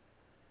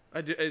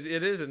 I do.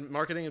 It is in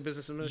marketing and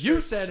business administration.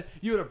 You said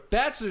you had a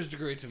bachelor's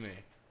degree to me.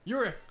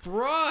 You're a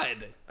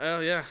fraud. Oh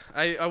yeah,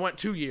 I went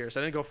 2 years.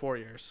 I didn't go 4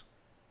 years.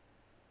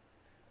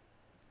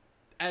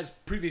 As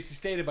previously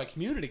stated by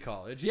community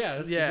college, yeah,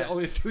 that's Yeah.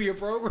 only a 2-year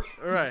program.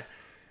 Right.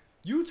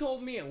 You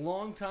told me a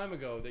long time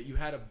ago that you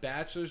had a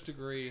bachelor's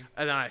degree.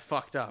 And then I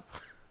fucked up.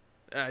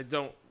 I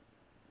don't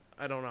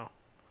know.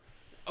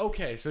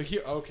 Okay,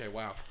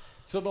 wow.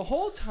 So the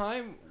whole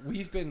time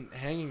we've been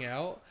hanging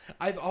out,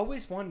 I've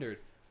always wondered,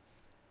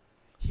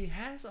 he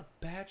has a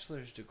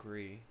bachelor's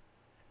degree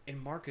in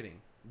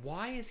marketing.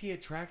 Why is he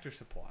at Tractor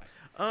Supply?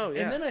 Oh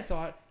yeah. And then I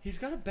thought, he's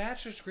got a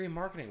bachelor's degree in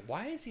marketing.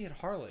 Why is he at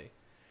Harley?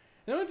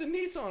 And I went to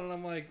Nissan, and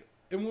I'm like,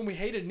 and when we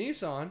hated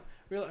Nissan,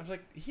 I was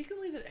like, he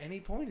can leave at any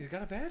point. He's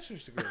got a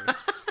bachelor's degree.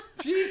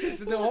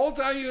 Jesus, and the whole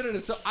time you had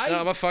it. So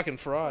I'm a fucking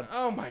fraud.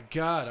 Oh my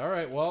God! All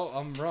right, well,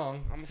 I'm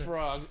wrong. I'm a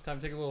frog. Time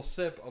to take a little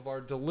sip of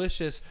our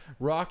delicious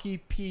Rocky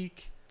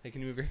Peak. Hey,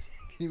 can you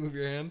move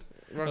your hand?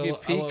 Rocky I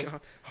Peak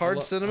love-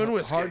 hard cinnamon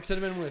whiskey. Hard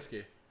cinnamon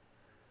whiskey.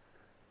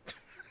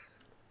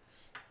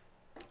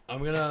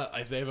 I'm gonna.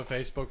 If they have a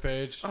Facebook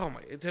page, Oh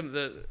my, Tim,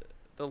 the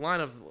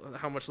line of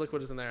how much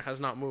liquid is in there has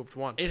not moved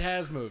once. it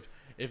has moved.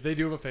 If they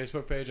do have a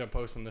Facebook page, I'm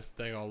posting this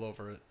thing all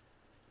over it.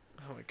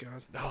 Oh my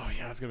god. Oh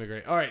yeah, that's gonna be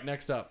great. All right,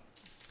 next up,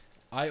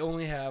 I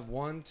only have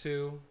 1,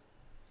 2,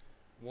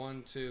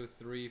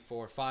 3,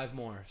 4, 5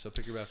 more. So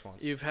pick your best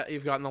ones. You've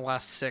gotten the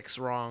last 6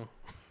 wrong.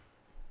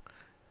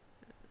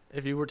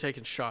 If you were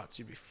taking shots,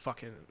 you'd be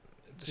fucking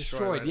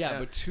Destroyed, right? yeah,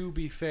 but to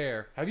be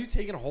fair, have you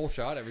taken a whole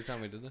shot every time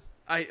we did this?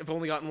 I've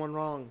only gotten one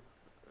wrong.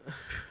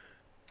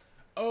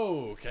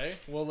 Oh, okay.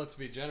 Well, let's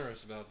be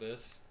generous about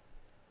this.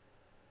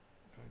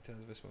 How many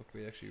times have I smoked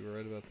weed? Actually, you were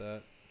right about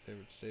that.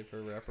 Favorite state for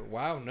a rapper?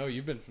 Wow, no,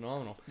 you've been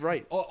phenomenal.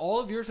 Right. All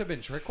of yours have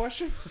been trick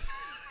questions?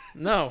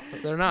 No,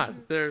 they're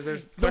not. They're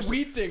The questions.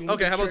 weed thing was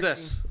Okay, a how about trick-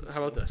 this?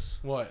 How about this?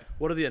 What?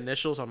 What are the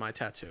initials on my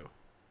tattoo?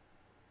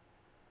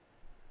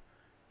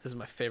 This is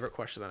my favorite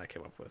question that I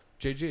came up with.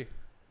 JG.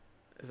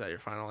 Is that your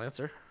final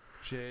answer?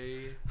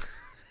 J.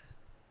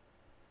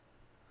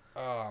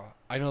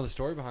 I know the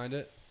story behind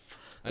it.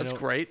 That's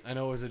great. I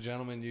know it was a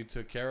gentleman you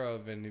took care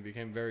of, and you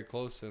became very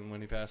close, and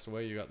when he passed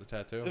away, you got the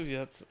tattoo. Yeah,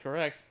 that's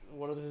correct.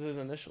 What are his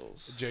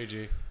initials?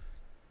 JG.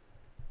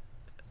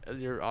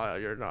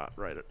 You're not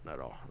right at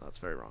all. That's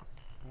very wrong.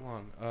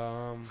 Hold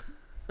on.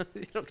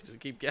 You don't get to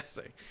keep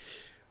guessing.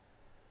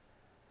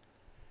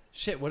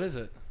 Shit, what is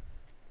it?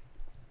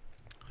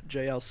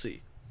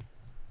 JLC.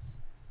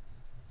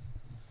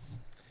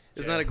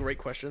 Isn't Yeah. that a great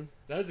question?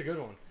 That is a good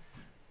one.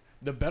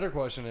 The better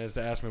question is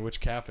to ask me which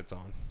calf it's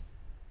on.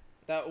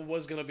 That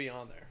was gonna be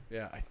on there.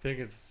 Yeah, I think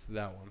it's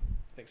that one.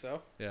 Think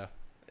so? Yeah.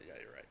 Yeah,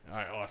 you're right. All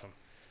right, awesome.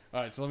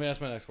 All right, so let me ask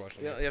my next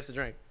question. Yeah, you have to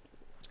drink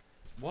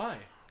Why?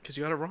 because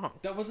you got it wrong.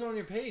 That wasn't on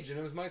your page, and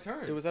it was my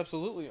turn. It was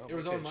absolutely on. It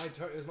was my on page. my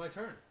turn. It was my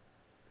turn.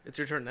 It's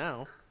your turn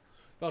now.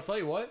 But I'll tell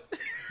you what.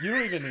 You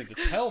don't even need to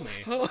tell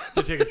me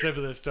to take a sip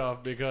of this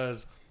stuff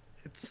because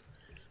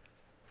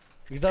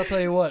I'll tell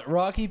you what.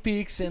 Rocky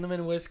Peak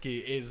Cinnamon Whiskey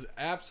is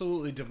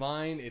absolutely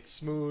divine. It's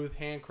smooth,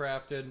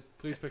 handcrafted.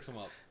 Please pick some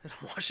up. And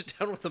wash it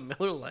down with a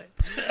Miller Lite.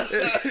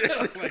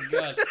 Oh my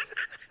god.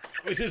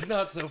 Which is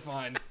not so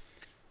fine.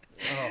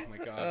 Oh my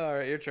god. All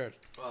right, your turn.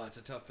 Oh, it's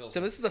a tough pill.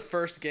 Tim, this is the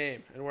first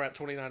game, and we're at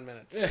 29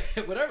 minutes.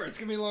 Whatever. It's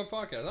gonna be a long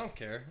podcast. I don't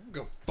care. I don't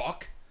go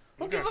fuck. I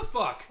don't give a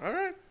fuck. All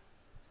right,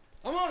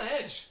 I'm on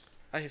edge.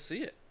 I see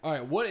it. All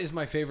right. What is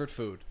my favorite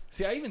food?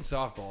 See, I even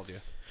softballed you.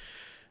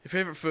 Your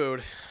favorite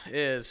food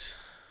is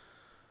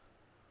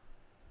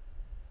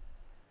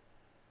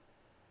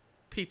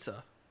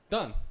pizza.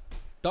 Done.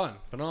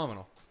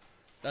 Phenomenal.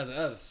 That's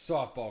a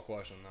softball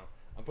question, though.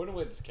 I'm putting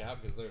away this cap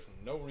because there's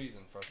no reason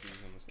for us to be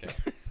using this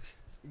cap.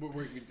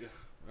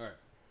 All right.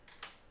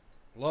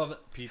 Love it.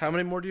 Pizza. How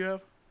many more do you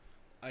have?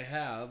 I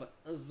have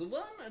 1,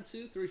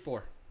 2, 3,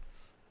 4.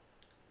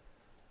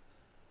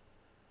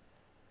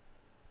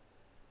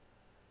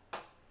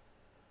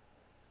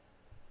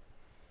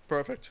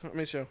 Perfect.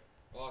 Me too.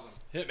 Awesome.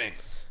 Hit me.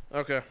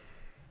 Okay.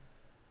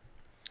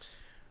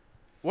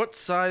 What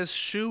size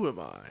shoe am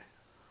I?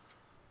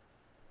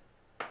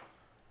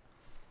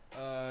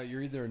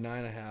 You're either a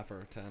 9.5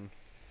 or a 10.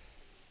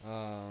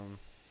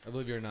 I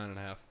believe you're a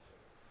 9.5.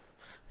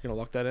 You gonna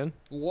lock that in?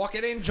 Lock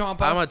it in,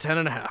 Jumpa. I'm a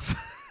 10.5.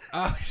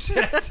 Oh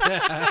shit!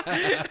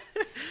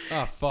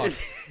 Oh fuck!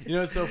 You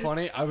know what's so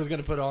funny? I was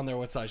gonna put on there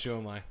what size shoe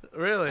am I?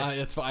 Really?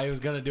 I was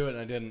gonna do it and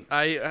I didn't.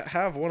 I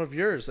have one of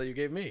yours that you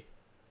gave me.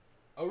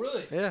 Oh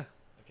really? Yeah.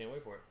 I can't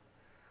wait for it.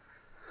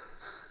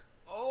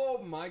 Oh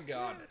my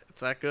god!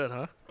 It's that good,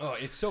 huh? Oh,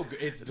 it's so good.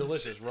 It's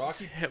delicious.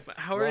 Rocky. Yeah, but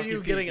how are Rocky you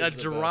Peak getting a is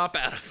the drop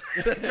out of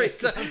it every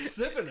time? I'm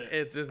sipping it.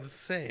 It's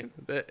insane.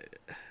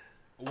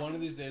 One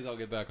of these days I'll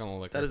get back on the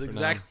liquor. That is For now.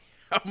 exactly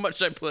how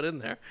much I put in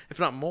there, if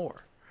not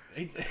more. All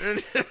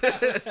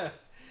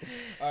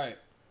right.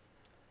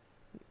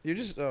 You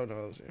just oh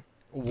no, that was you.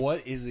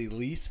 What is the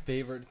least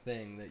favorite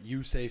thing that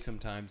you say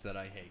sometimes that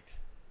I hate?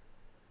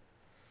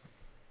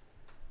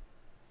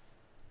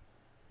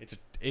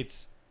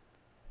 It's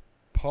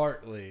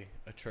partly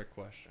a trick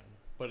question,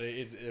 but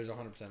there's 100%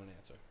 an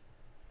answer.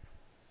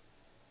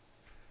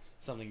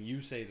 Something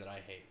you say that I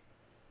hate.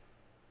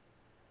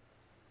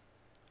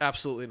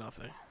 Absolutely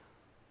nothing.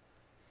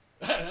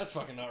 That's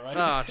fucking not right.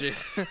 Oh,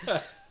 jeez.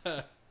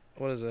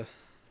 What is it?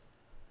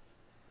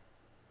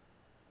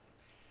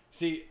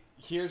 See,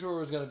 here's where it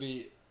was gonna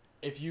be.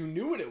 If you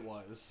knew what it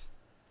was,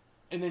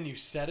 and then you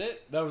said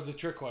it, that was the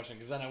trick question.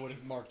 Because then I would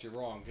have marked you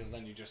wrong. Because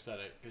then you just said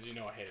it. Because you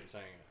know I hated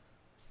saying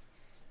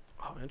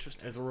it. Oh,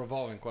 interesting. It's a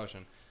revolving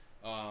question.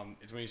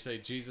 It's when you say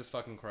Jesus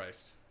fucking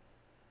Christ.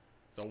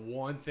 It's the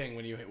one thing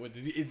when you hate.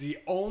 It's the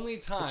only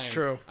time It's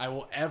true. I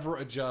will ever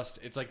adjust.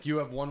 It's like you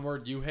have one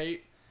word you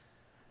hate.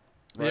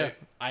 Right? Yeah.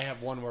 I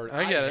have one word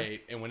I I get it.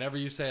 hate, and whenever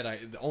you say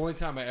it, the only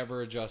time I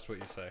ever adjust what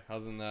you say.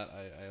 Other than that,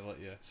 I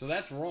let you. So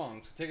that's wrong.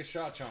 So take a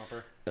shot,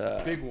 Chomper.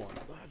 Big one.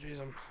 Oh, jeez,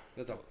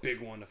 That's a big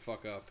one to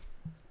fuck up.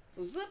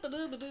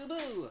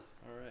 Zip-a-doo-ba-doo-boo.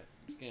 All right,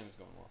 this game is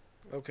going well.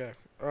 Okay.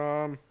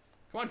 Come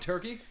on,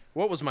 turkey.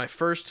 What was my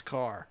first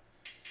car?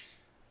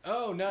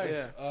 Oh,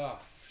 nice. Yeah. Oh,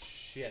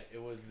 shit.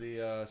 It was the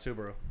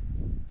Subaru.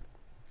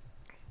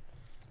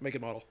 Make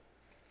and model.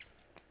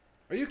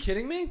 Are you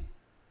kidding me?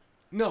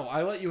 No,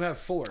 I let you have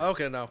Ford.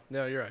 Okay, no.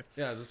 No, you're right.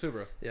 Yeah, it was a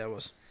Subaru. Yeah, it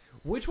was.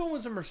 Which one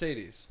was a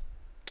Mercedes?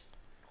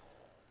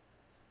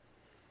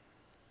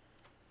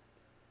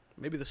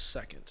 Maybe the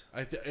second.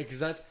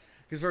 Because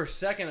for a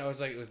second I was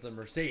like it was the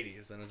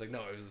Mercedes, and I was like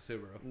no, it was the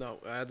Subaru. No,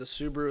 I had the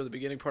Subaru at the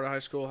beginning part of high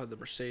school. I had the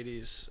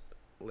Mercedes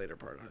later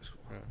part of high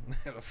school. Yeah.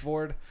 I had a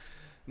Ford,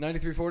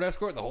 '93 Ford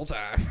Escort the whole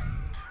time.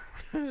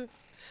 All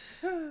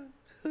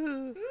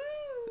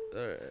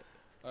right.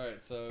 All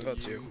right, so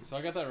Got two. So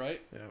I got that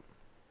right. Yeah.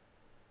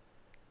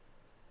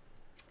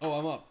 Oh,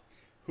 I'm up.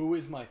 Who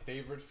is my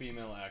favorite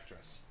female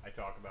actress? I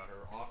talk about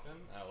her often.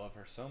 I love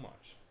her so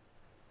much.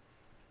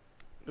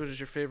 What is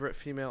your favorite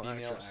female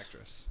Female actress?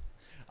 actress.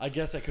 I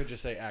guess I could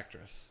just say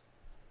actress.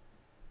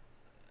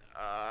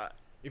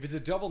 If it's a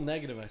double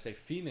negative and I say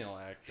female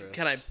actress.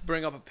 Can I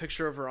bring up a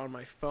picture of her on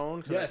my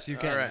phone? Yes, you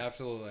can. All right.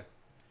 Absolutely.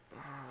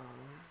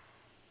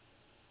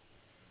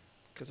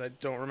 Because I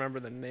don't remember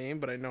the name,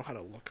 but I know how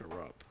to look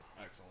her up.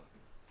 Excellent.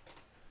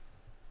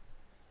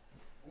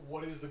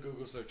 What is the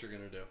Google search you're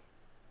going to do?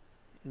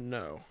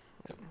 No.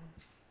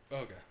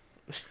 Okay.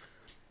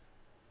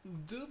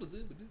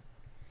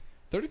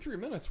 33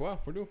 minutes. Wow,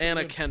 we're doing pretty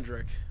Anna good.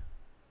 Kendrick.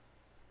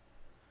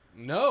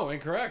 No,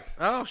 incorrect.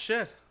 Oh,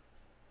 shit.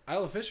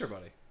 Isla Fisher,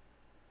 buddy.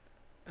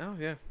 Oh,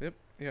 yeah. Yep.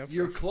 Yeah.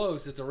 You're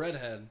close. It's a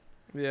redhead.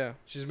 Yeah.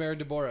 She's married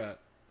to Borat.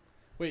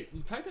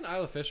 Wait, type in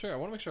Isla Fisher. I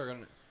want to make sure I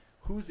got it.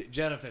 Who's it?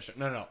 Jenna Fisher.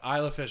 No.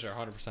 Isla Fisher,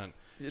 100%.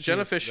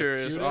 Jenna She's Fisher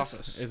the is cutest-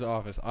 Office. Is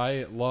Office.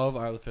 I love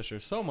Isla Fisher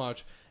so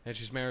much, and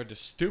she's married to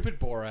stupid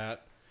Borat,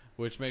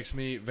 which makes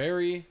me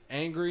very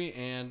angry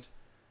and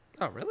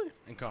Oh, really?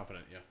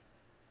 incompetent. Yeah.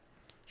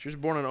 She was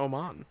born in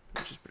Oman,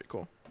 which is pretty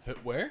cool.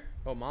 Where?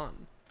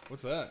 Oman.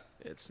 What's that?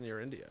 It's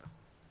near India.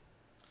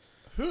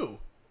 Who?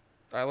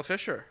 Isla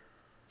Fisher.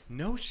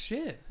 No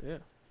shit. Yeah.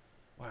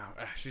 Wow,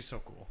 she's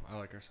so cool. I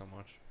like her so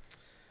much.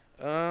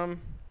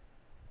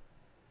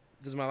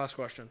 This is my last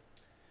question.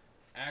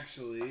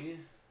 Actually,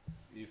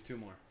 you have two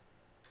more.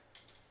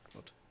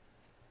 What?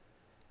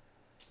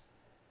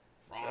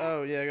 Wrong.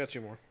 Oh, yeah, I got two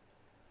more.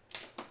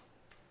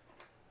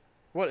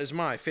 What is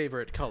my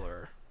favorite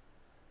color?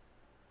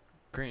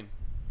 Green.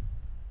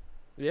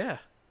 Yeah.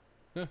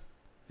 Yeah.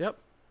 Yep.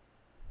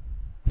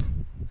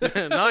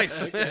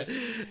 Nice.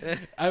 Okay.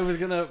 I was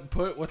gonna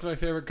put what's my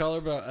favorite color,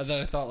 but then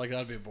I thought like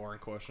that'd be a boring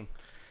question.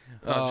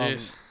 Oh,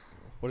 jeez.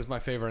 What is my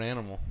favorite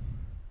animal?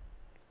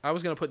 I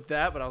was gonna put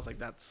that, but I was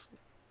like, it's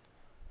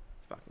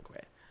fucking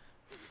quit.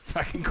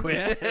 Fucking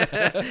quit.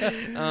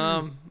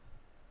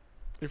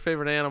 Your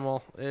favorite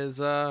animal is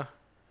God,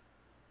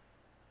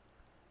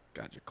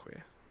 you're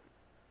queer.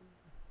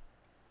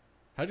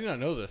 How do you not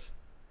know this?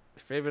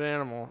 Your favorite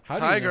animal, How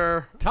do you know?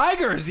 tiger.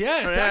 Tigers,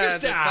 yes, Yeah, tiger it's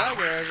a style.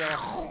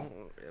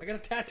 tiger. I got a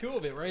tattoo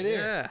of it right here.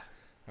 Yeah,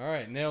 All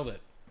right, nailed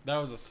it. That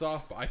was a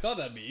softball. I thought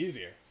that'd be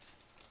easier.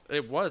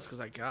 it was because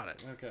I got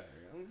it. Okay.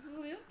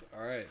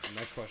 All right. The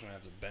next question I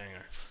have is a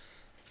banger.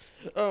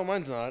 Oh,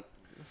 mine's not.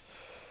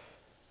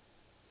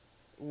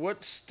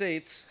 What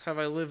states have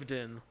I lived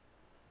in?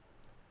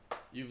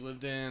 You've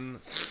lived in.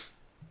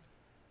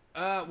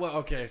 Well,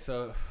 okay,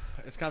 so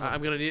it's kind of.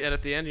 I'm gonna need, and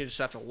at the end, you just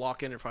have to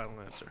lock in your final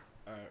answer.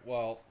 All right.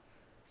 Well,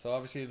 so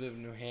obviously you live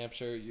in New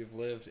Hampshire. You've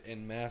lived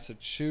in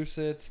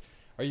Massachusetts.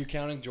 Are you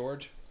counting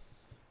George?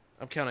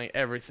 I'm counting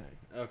everything.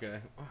 Okay.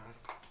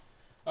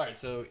 All right.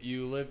 So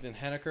you lived in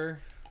Henniker,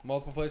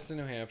 multiple places in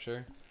New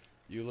Hampshire.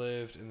 You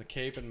lived in the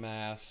Cape and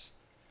Mass.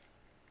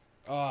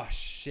 Oh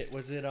shit!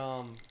 Was it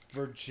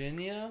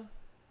Virginia?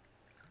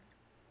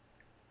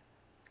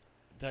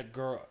 That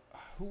girl.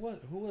 Who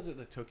was it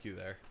that took you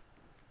there?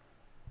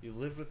 You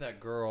lived with that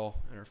girl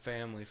and her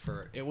family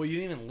for. Well, you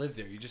didn't even live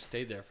there. You just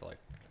stayed there for like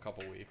a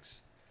couple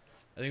weeks.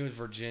 I think it was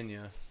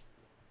Virginia.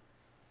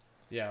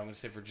 Yeah, I'm gonna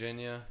say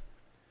Virginia.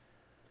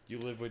 You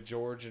lived with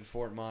George in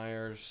Fort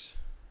Myers.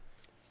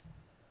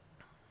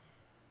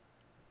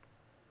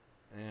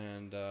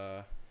 And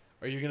are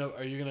you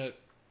gonna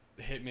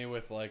hit me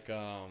with like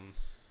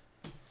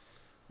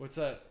what's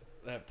that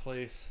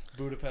place,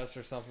 Budapest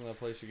or something? That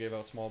place you gave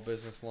out small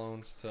business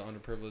loans to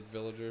underprivileged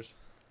villagers.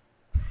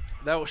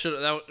 That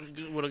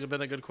would have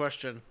been a good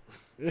question.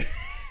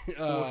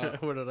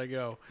 Where did I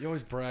go? You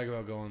always brag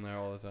about going there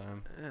all the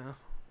time.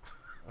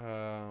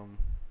 Yeah.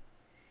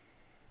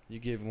 You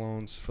gave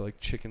loans for like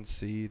chicken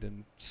seed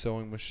and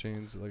sewing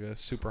machines, like a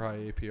super high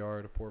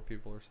APR to poor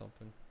people or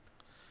something.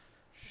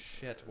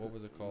 Shit, what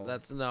was it called?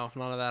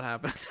 None of that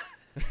happened.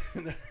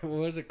 What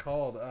was it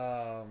called?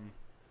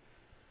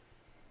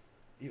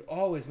 You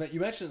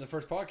mentioned it in the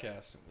first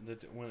podcast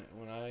that when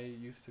I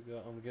used to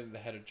go. I'm getting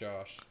ahead of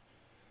Josh.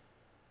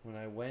 When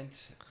I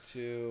went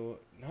to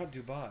not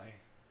Dubai,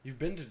 you've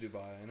been to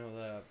Dubai, I know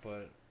that,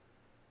 but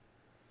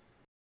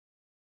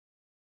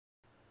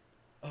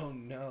oh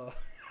no,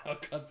 I'll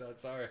cut that.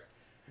 Sorry.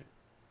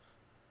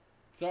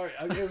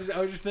 I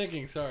was just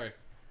thinking. Sorry.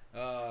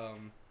 Oh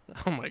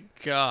my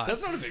god.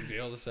 That's not a big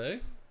deal to say.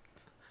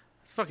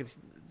 It's fucking.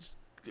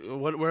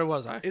 Where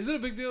was I? Is it a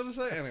big deal to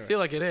say? Anyway. I feel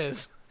like it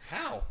is.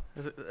 How?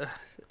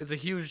 It's a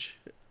huge.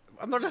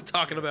 I'm not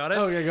talking about it.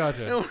 Oh yeah,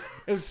 gotcha.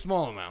 It was a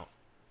small amount.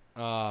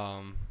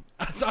 I'm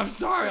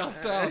sorry. I'll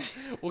stop.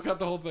 We'll cut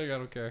the whole thing. I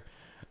don't care.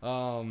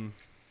 All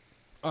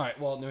right.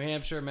 Well, New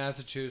Hampshire,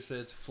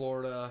 Massachusetts,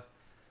 Florida,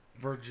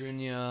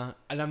 Virginia,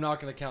 and I'm not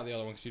gonna count the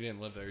other one because you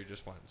didn't live there. You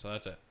just went. So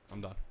that's it.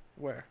 I'm done.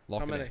 Where? Lock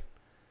How it many? in.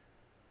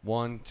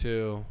 1,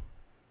 2,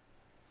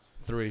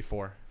 3,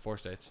 4. 4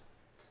 states.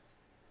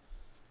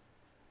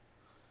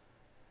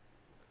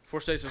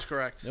 4 states is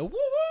correct. Woo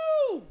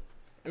woo!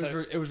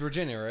 It was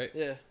Virginia, right?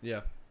 Yeah.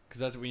 Yeah. Because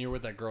that's when you were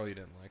with that girl you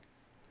didn't like.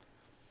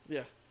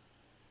 Yeah.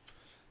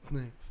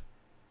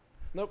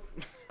 Nope.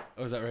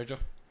 Oh, is that Rachel?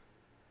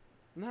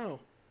 No.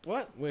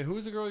 What? Wait, who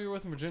was the girl you were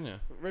with in Virginia?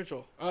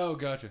 Rachel. Oh,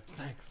 gotcha.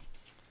 Thanks.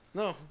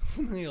 No.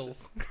 Neil.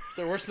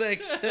 There were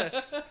snakes. All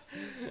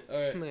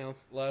right. No.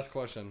 Last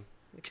question.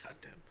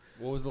 Goddamn.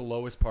 What was the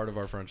lowest part of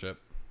our friendship?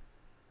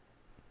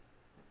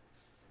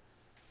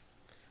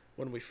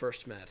 When we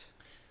first met.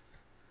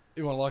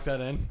 You want to lock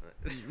that in?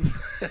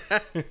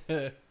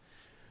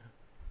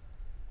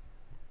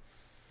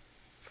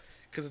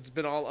 Because it's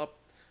been all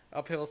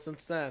uphill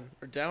since then.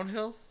 Or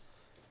downhill?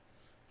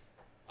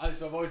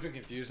 So I've always been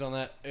confused on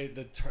that.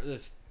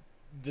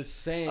 The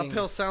saying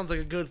Uphill sounds like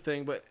a good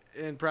thing, but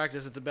in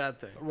practice it's a bad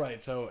thing.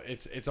 right. So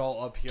it's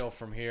all uphill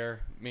from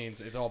here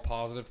means it's all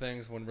positive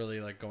things when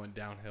really like going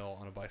downhill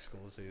on a bicycle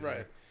is easy.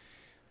 Right.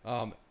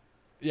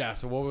 Yeah.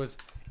 So what was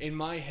in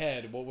my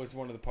head? What was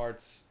one of the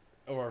parts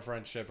of our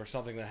friendship or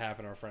something that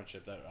happened in our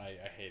friendship that I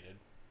hated?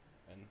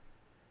 And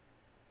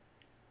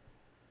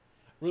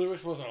really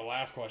wish it wasn't our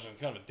last question.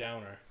 It's kind of a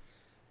downer.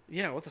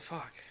 Yeah, what the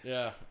fuck?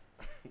 Yeah.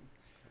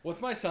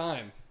 What's my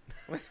sign?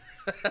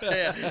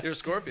 Yeah, you're a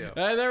Scorpio.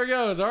 Hey, there it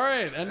goes. All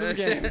right, end of the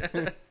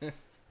game.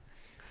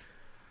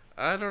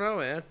 I don't know,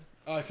 man.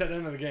 Oh, I said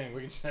end of the game.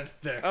 We can just end it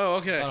there. Oh,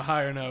 okay. On a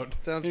higher note.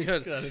 Sounds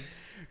good. Because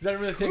I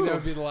didn't really think that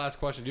would be the last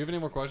question. Do you have any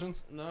more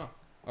questions? No.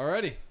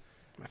 Alrighty.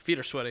 My feet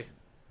are sweaty.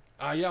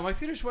 Yeah, my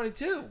feet are sweaty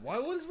too.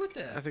 What is with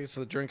I that? think it's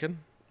the drinking.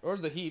 Or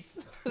the heat.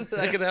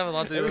 That could have a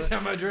lot to do Every with it.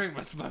 time I drink,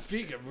 my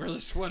feet get really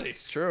sweaty.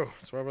 It's true.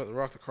 That's why I'm about to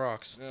rock the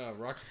Crocs. Yeah,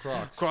 rock the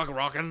Crocs.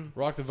 Rockin'.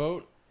 Rock the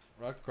vote.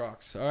 Rock the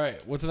Crocs. All right,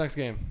 what's the next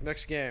game?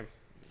 Next game.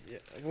 Yeah.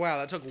 Wow,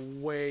 that took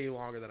way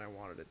longer than I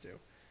wanted it to.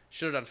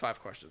 Should have done 5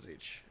 questions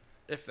each.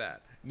 If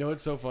that. No,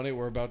 it's so funny.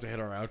 We're about to hit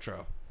our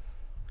outro.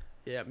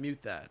 Yeah,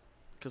 mute that.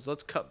 Because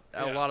let's cut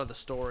a Yeah. lot of the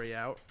story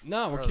out.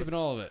 No, we're Or- keeping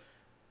all of it.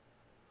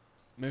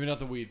 Maybe not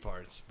the weed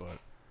parts, but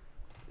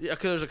Yeah,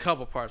 because there's a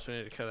couple parts we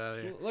need to cut out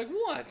of here. like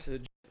what?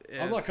 And-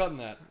 I'm not cutting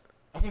that.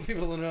 I want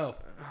people to know.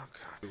 Oh,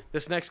 God.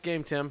 This next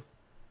game, Tim.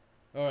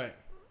 All right.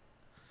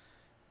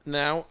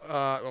 Now,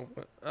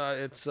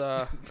 it's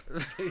Seizure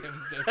there?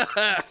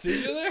 What's Yeah,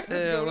 a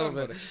going little on,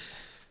 bit. buddy?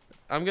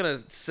 I'm gonna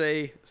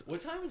say What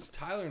time is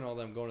Tyler and all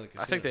them going to the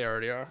casino? I think they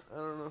already are. I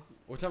don't know.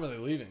 What time are they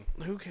leaving?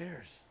 Who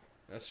cares?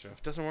 That's true. If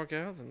it doesn't work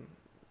out, then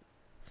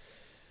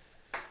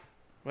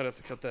might have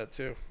to cut that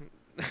too.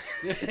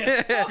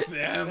 Fuck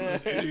them,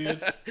 those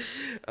idiots.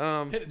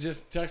 Um,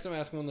 Just text them,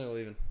 ask them when they're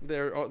leaving.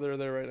 they're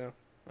there right now.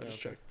 I Yeah,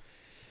 just okay. checked.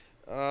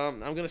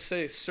 I'm gonna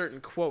say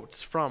certain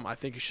quotes from I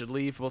Think You Should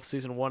Leave, both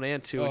season 1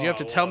 and 2, and you have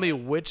to Oh, tell love me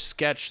which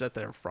sketch that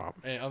they're from.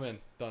 Hey, I'm in.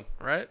 Done.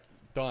 Right?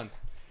 Done.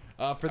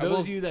 For I those will-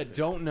 of you that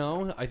don't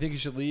know, I Think You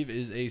Should Leave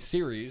is a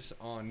series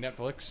on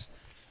Netflix,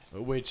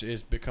 which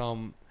has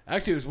become...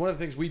 Actually, it was one of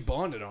the things we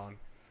bonded on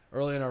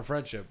early in our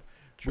friendship.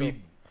 True.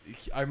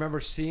 I remember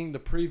seeing the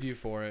preview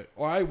for it,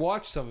 or I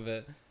watched some of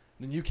it,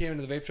 then you came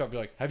into the vape shop,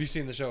 you're like, have you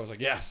seen the show? I was like,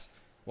 yes.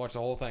 Watched the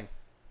whole thing.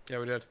 Yeah,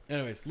 we did.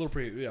 Anyways, little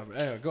preview. Yeah.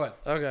 Anyway, go ahead.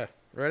 Okay,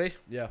 ready?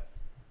 Yeah.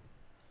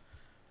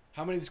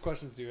 How many of these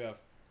questions do you have?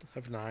 I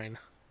have 9.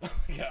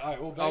 Yeah, all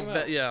right, we'll I'll bang them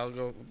bet. out. Yeah, I'll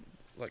go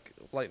like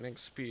lightning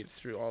speed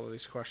through all of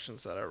these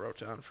questions that I wrote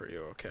down for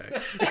you. Okay.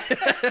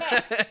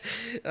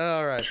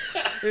 All right.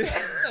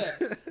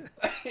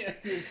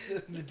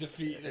 The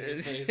defeat in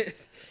the face.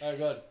 All right,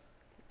 go ahead.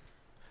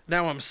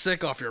 Now I'm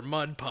sick off your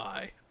mud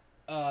pie.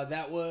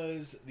 That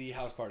was the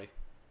house party.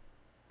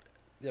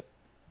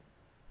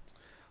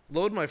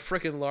 Load my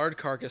frickin' lard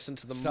carcass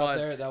into the Stop mud.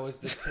 there. That was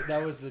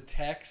the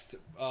text.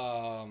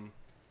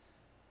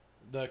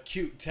 the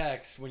cute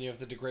text when you have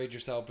to degrade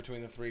yourself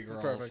between the three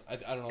girls.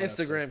 Perfect. I don't know.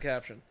 Instagram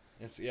caption.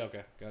 Yeah.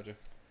 Okay. Gotcha.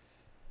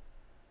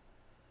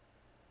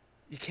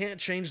 You can't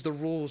change the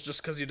rules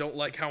just because you don't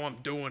like how I'm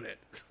doing it.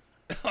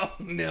 Oh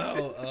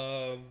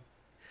no.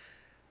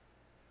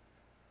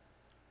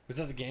 Was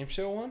that the game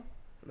show one?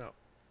 No,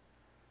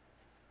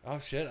 Oh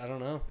shit. I don't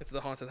know. it's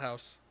the haunted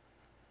house.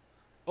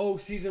 Oh,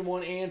 season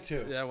 1 and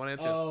 2. Yeah, 1 and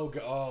 2.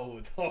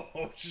 Oh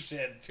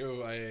shit.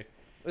 2.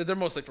 They're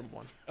mostly from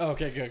 1.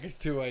 Okay, good. Because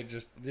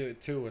 2,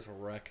 2 was a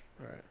wreck.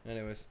 All right.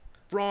 Anyways,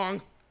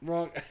 Wrong.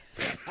 wrong.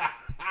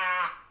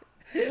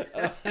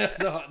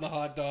 The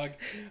hot dog,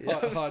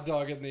 hot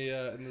dog in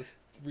this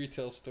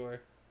retail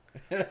store.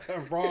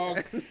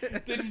 Wrong.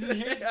 Did you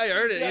hear? I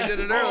heard it. Yeah, You did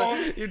it wrong.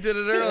 earlier. You did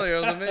it earlier.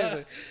 It was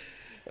amazing.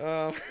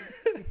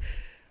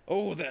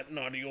 Oh, that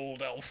naughty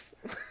old elf.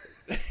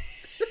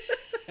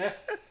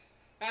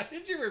 How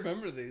did you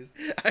remember these?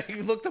 I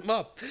looked them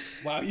up.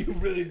 Wow, you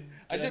really.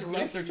 I did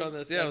nothing- research on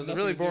this. Yeah, had it was a nothing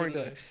really to do boring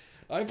with day. it.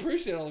 I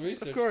appreciate all the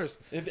research. Of course.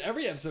 If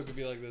every episode could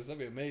be like this, that'd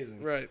be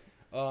amazing. Right.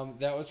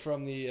 That was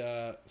from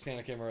the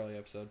Santa Came Early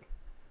episode.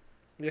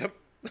 Yep.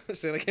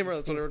 Santa came around.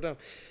 That's what I wrote down.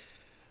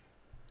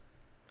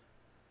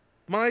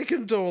 My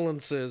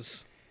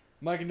condolences,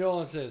 My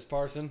condolences,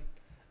 Parson.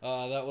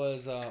 That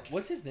was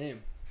what's his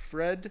name?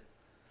 Fred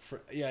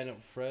Yeah, I know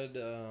Fred.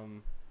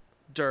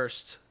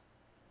 Durst.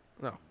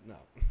 No,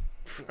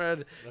 Fred.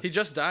 He That's-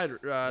 just died.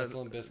 that's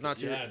Limp Bizkit. Not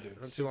too. Yeah, dude,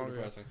 Not too super long ago.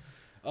 depressing.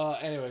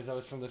 Anyways, that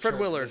was from the Fred church,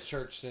 Willard. the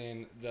church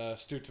scene, the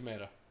Stewed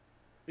Tomato.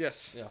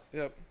 Yes. Yeah.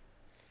 Yep.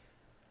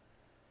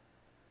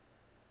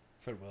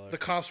 Fred Willard. The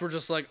cops were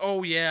just like,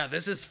 "Oh yeah,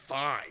 this is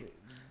fine."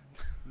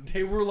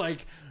 They were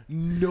like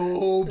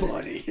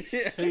nobody.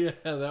 Yeah,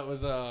 that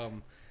was the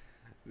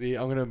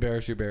I'm gonna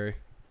embarrass you, Barry.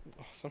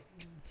 Awesome.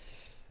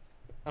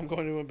 I'm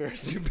going to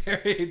embarrass you. You,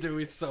 Barry, dude,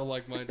 we so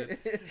like-minded.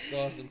 It's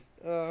awesome.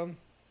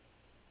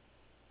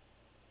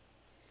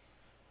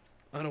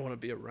 I don't want to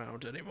be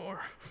around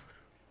anymore.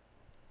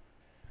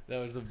 That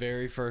was the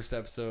very first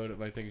episode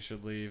of I Think You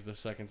Should Leave, the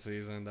second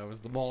season. That was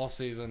the mall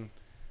season,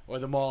 or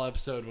the mall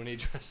episode when he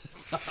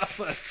dresses up.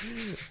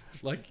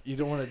 Like you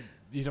don't want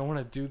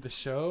to do the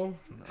show.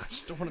 I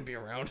just don't want to be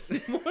around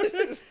anymore.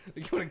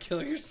 You want to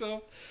kill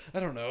yourself? I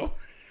don't know.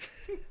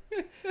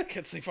 I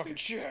can't see fucking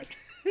shit.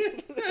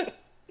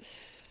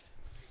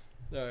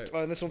 All right.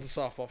 Oh, and this one's a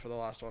softball for the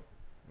last one.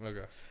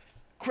 Okay.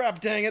 Crap,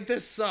 dang it,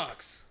 this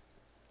sucks.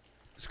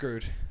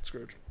 Scrooge.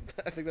 Scrooge.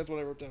 I think that's what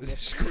I wrote down.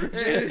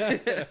 Scrooge.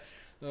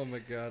 Oh my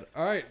god.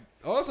 All right.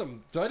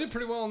 Awesome. So I did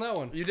pretty well on that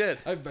one. You did.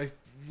 I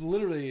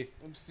literally.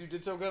 You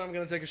did so good. I'm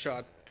gonna take a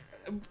shot.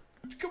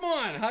 Come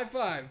on, high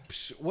five.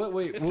 Psh,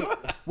 wait.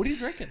 What are you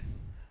drinking?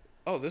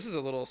 Oh, this is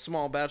a little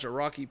small batch of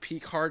Rocky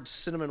Peak Hard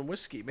Cinnamon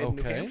Whiskey made in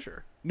New Okay.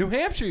 Hampshire. New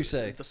Hampshire, you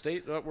say? The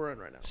state that we're in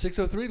right now.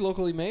 603,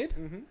 locally made.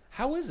 Mm-hmm.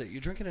 How is it?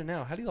 You're drinking it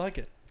now. How do you like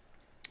it?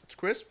 It's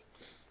crisp.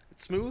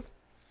 It's smooth.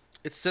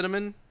 It's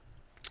cinnamon.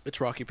 It's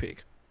Rocky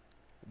Peak.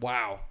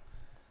 Wow.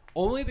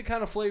 Only the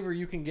kind of flavor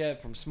you can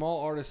get from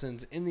small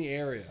artisans in the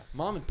area.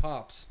 Mom and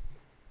pops.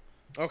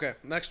 Okay,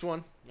 next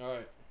one. All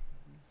right.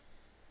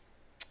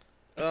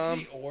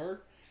 Um,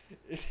 or?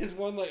 Is his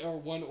one like or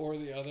one or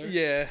the other?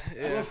 Yeah.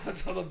 I love how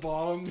it's on the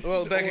bottom. Well,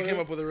 It's Becca or. came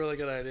up with a really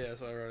good idea,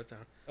 so I wrote it down.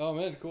 Oh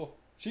man, cool.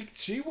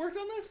 She worked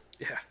on this?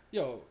 Yeah.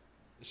 Yo,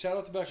 shout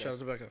out to Becca. Shout out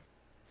to Becca.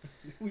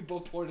 We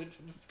both pointed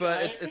to the sky.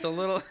 But it's a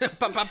little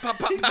pop pop pop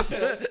pop pop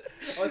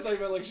I thought you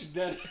meant like she's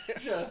dead.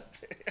 Shut up.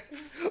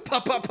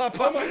 pop pop pop Oh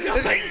pop. my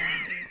god.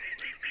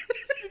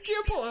 You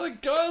can't pull out a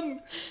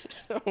gun.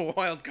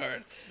 Wild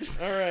card.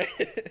 All right.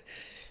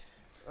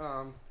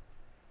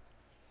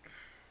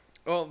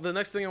 Well, the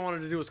next thing I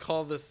wanted to do was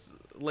call this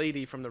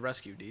lady from the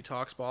Rescue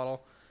Detox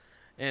bottle,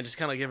 and just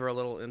kind of give her a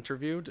little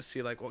interview to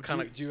see like what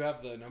kind of. Do you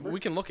have the number? We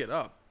can look it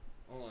up.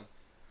 Hold on.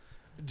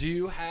 Do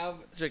you have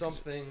Jake-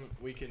 something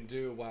we can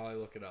do while I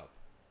look it up?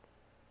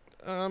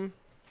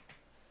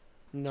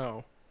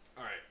 No.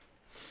 All right.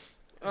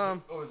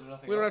 Is there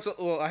nothing We don't else? have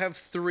to. Well, I have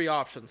 3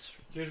 options.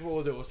 Here's what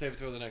we'll do. We'll save it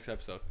till the next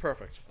episode.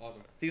 Perfect.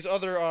 Awesome. These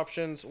other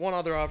options, one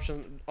other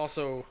option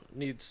also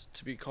needs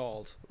to be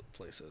called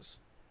places.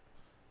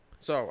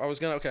 So I was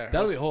gonna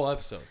That'll be a whole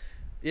episode.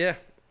 Yeah.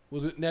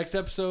 We'll do, next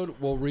episode.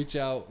 We'll reach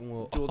out and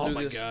we'll. We'll oh do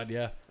my this. god,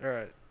 yeah. All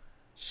right.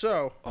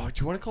 So Oh,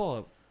 do you want to call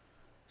up?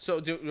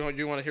 do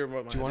you want to hear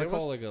what my Do you want to idea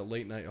call was? like a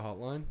late night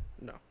hotline?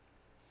 No,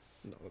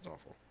 that's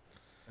awful.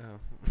 Oh.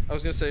 I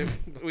was gonna say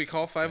we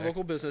call 5 Okay.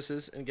 local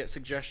businesses and get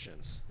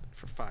suggestions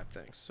for 5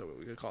 things. So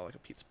we could call like a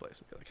pizza place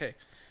and be like, "Hey,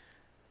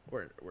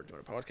 we're doing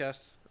a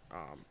podcast.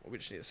 We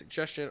just need a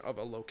suggestion of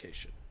a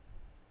location.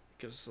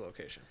 Give us a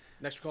location."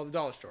 Next, we call the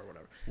dollar store or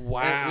whatever.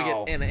 Wow. And we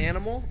get an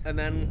animal, and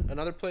then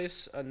another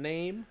place, a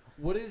name,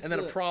 What is and then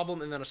a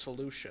problem, and then a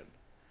solution.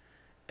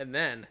 And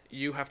then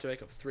you have to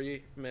make a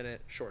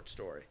 3-minute short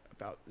story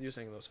about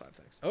using those 5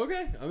 things.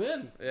 Okay, I'm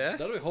in. Yeah?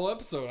 That'll be a whole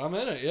episode. I'm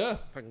in it. Yeah.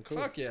 Fucking cool.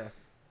 Fuck yeah.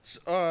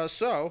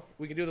 So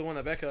we can do the one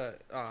that Becca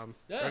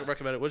Yeah.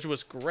 recommended, which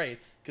was great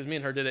because me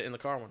and her did it in the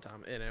car one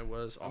time, and it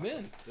was I'm awesome.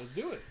 in. Let's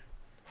do it.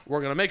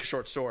 We're gonna make a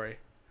short story,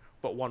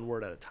 but 1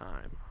 word at a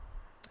time.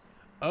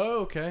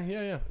 Oh, okay.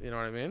 Yeah, yeah. You know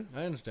what I mean?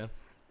 I understand.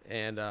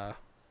 And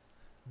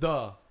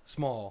The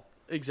small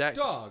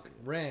exactly. dog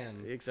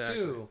ran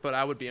Exactly. to But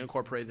I would be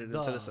incorporated into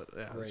the this as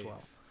grave.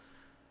 well.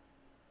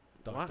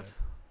 Dog's What? dead.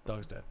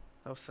 Dog's dead.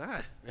 That was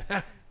sad.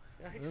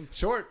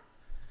 Short.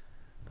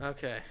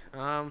 Okay.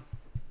 All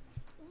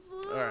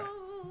right.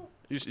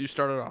 You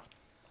started off.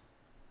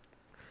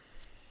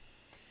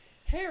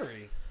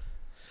 Harry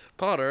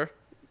Potter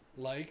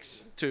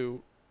likes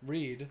to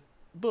read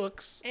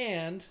books.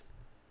 and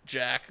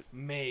Jack.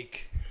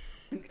 make.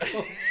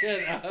 Oh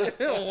shit!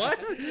 What?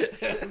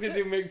 I was gonna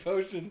do make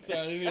potions. So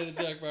I didn't hear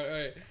the Jack part. All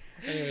right.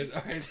 Anyways,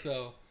 all right.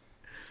 So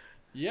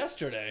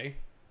yesterday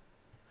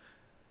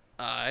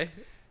I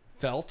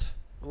felt.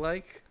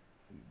 like.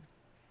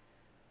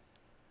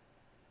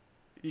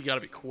 You got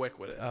to be quick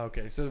with it.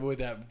 Okay, so would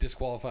that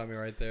disqualify me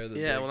right there?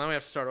 Yeah. Well, now we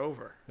have to start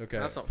over. Okay.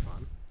 That's not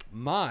fun.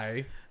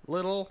 My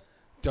Little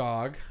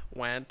dog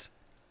went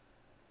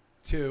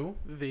to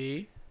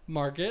the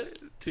market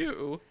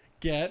to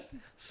get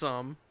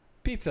some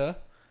pizza.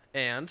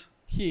 and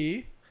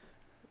He.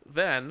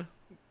 then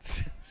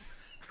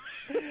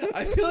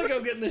I feel like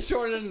I'm getting the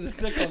short end of the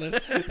stick on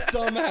this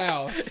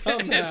somehow.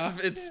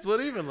 it's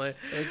split evenly.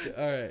 Okay,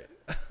 all right.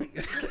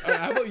 All right.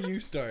 How about you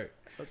start?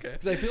 Okay.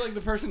 Because I feel like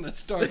the person that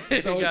starts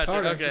it's always Gotcha,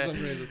 harder okay. for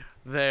some reason.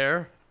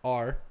 There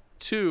Are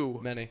two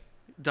many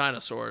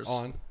dinosaurs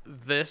on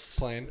this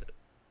plane.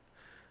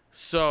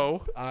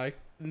 so I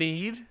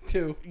need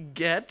to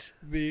get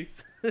the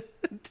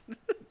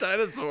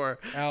dinosaur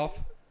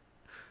Alf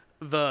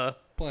the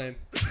plane.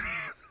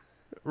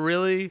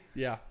 really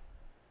Yeah.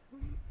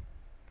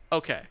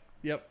 okay.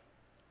 Yep.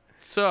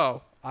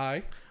 So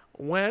I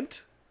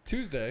went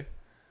Tuesday.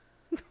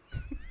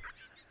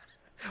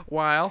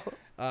 while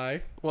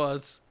I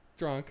was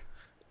drunk.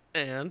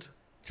 and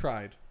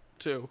Tried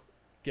to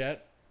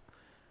get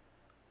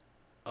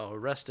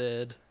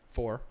arrested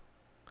for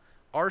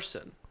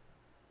arson.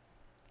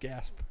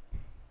 gasp.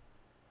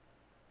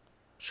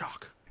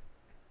 Shock.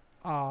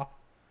 Ah.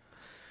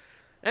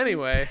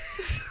 Anyway,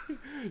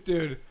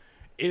 Dude,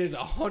 it is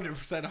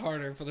 100%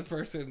 harder for the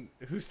person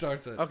who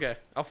starts it. okay,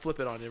 I'll flip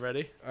it on you.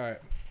 Ready? All right.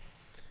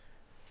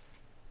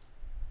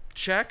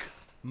 Check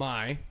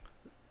My,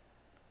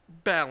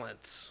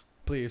 balance.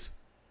 please.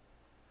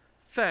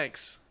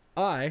 Thanks.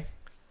 I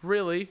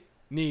Really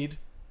need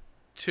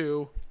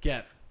to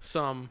get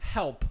some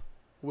help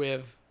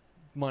with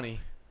money.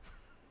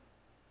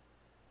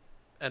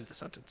 end the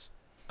sentence.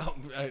 Oh,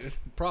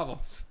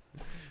 problems.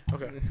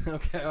 Okay.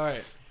 Okay, all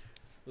right.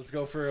 Let's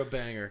go for a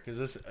banger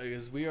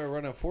because we are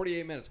running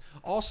 48 minutes.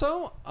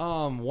 Also,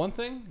 one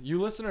thing, you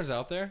listeners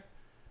out there,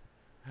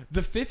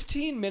 the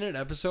 15-minute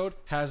episode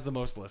has the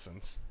most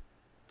listens.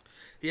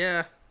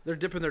 Yeah, they're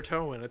dipping their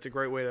toe in. It's a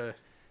great way to.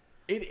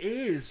 It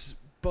is,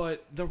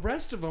 but the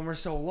rest of them are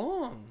so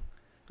long.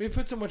 We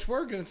put so much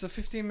work in. It's a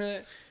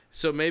 15-minute.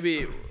 So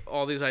maybe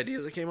all these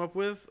ideas I came up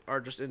with are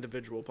just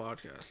individual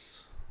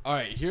podcasts. All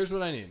right, here's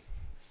what I need.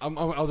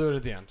 I'll do it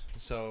at the end.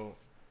 So,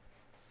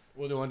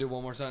 we'll want to do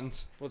one more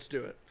sentence. Let's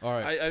do it. All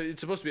right.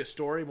 It's supposed to be a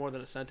story more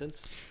than a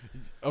sentence.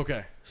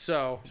 Okay.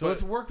 So So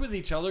let's work with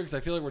each other because I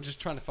feel like we're just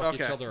trying to fuck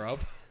each Okay. other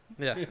up.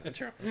 yeah,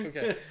 true.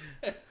 Okay.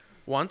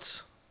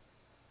 Once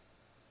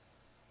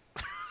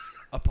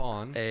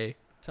Upon a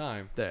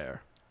time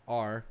there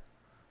are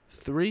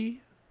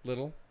 3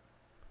 little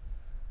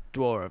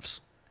dwarves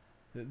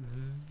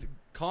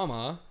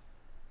comma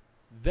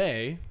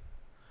they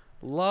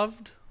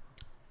loved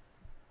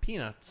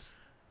peanuts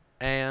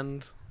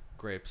and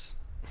grapes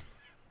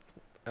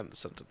end the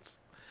sentence.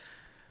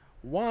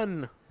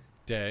 One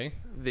day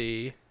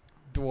the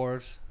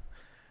dwarves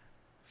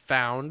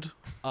found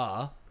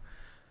a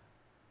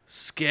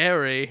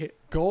scary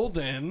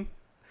golden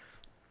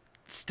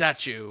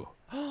statue.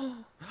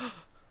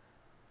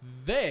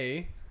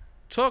 they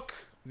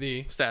Took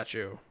the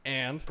statue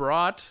and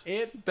brought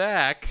it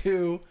back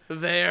to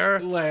their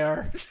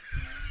lair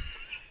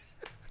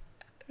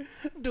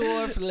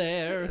dwarf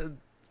lair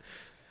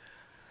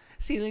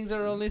ceilings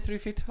are only 3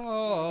 feet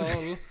tall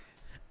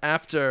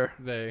after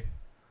they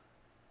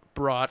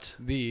brought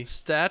the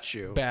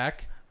statue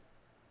back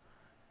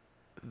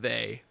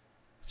they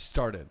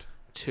started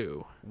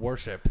to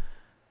worship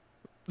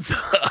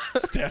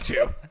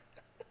statue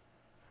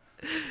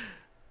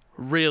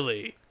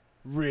really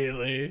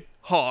really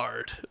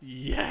hard.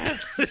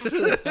 yes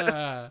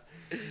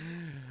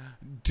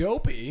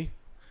Dopey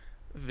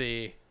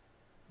The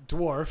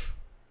dwarf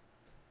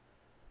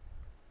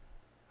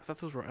I thought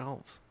those were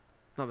elves.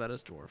 No, that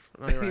is dwarf.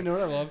 No, you're right. you know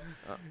what I love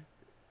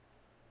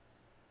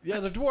yeah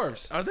they're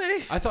dwarves Are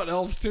they? I thought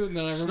elves too and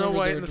then I remember Snow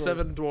White they and were the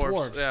Seven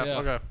Dwarfs. Yeah,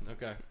 okay.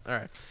 okay All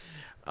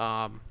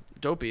right.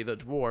 Dopey, the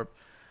dwarf,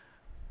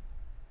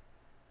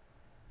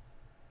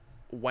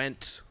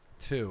 went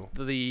to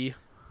the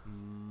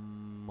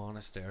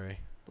monastery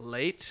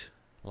late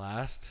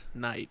last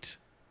night,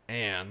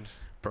 and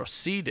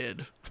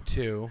proceeded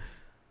to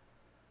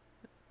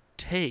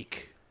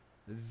take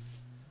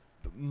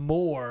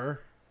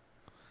more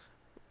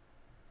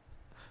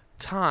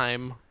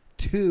time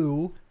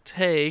to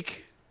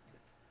take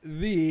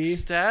the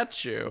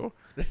statue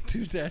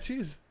Two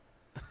statues.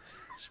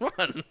 Which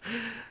one?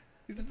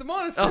 He's at the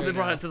monastery. Oh, they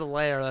brought now. it to the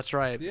lair. That's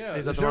right. Yeah,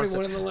 He's at there's the already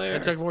monastery. one in the lair.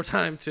 It took more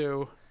time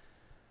to.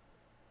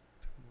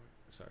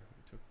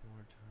 It took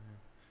more time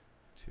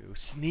to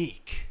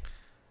sneak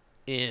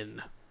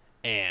In.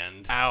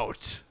 and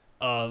Out.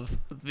 of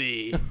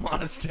The.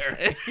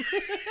 monastery.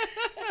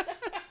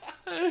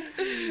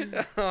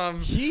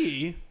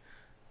 He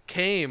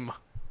Came.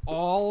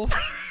 all.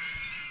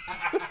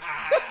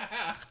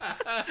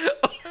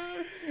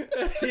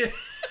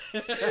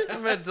 I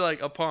meant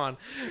like upon.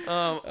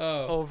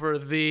 Over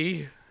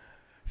the.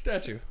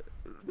 Statue.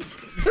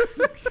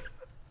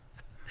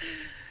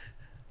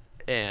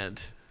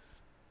 And.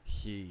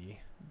 He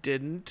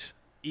Didn't.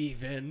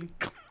 even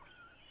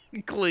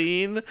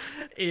Clean.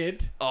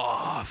 it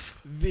Off.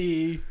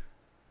 the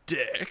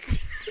Dick.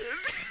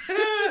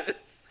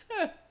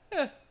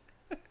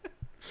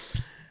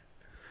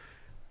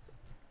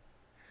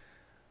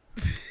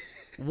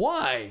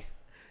 why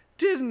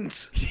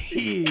Didn't.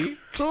 he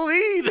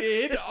Clean.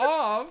 it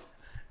off.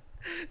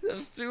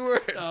 Those 2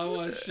 words. Oh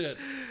well, shit.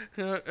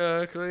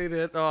 Clean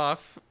it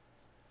off.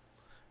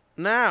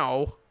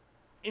 Now.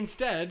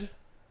 Instead,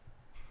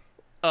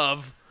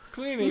 Of.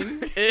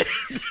 cleaning, It.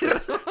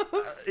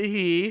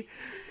 He.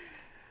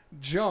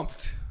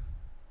 jumped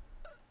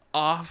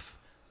Off.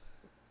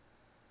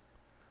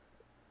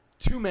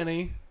 too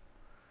many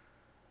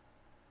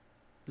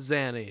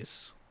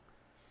Xannies.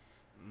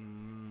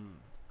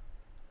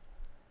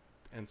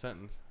 and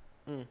sentence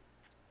That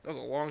was a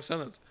long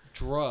sentence.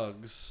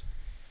 drugs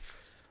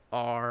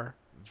Are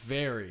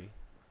very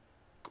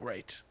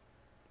great.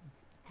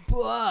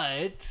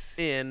 but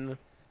In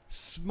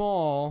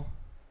small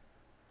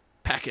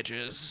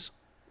packages.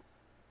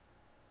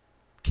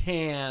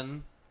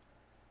 can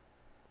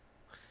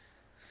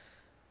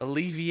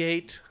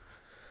Alleviate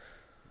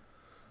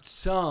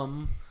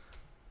some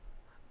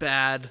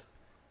bad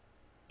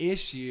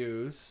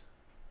issues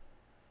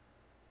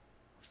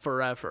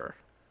forever.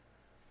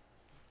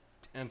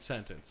 and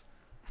sentence.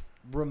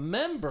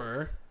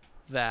 Remember,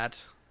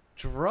 That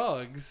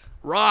drugs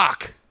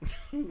rock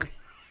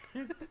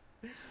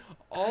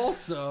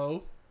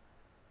also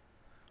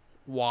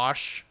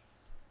wash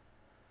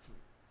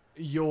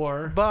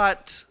your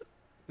butt.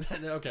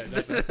 okay.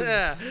 That's it.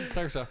 Yeah.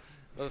 Talk yourself.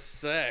 That was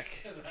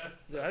sick.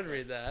 I'd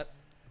read that.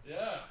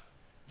 Yeah,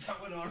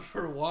 that went on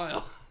for a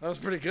while. That was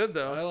pretty good I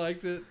though.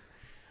 liked it.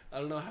 I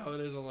don't know how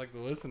it is on like the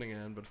listening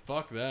end, but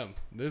fuck them.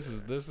 This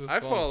was. I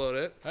fun. followed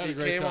it. I had He a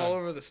great came all time.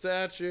 over the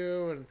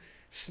statue and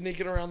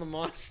sneaking around the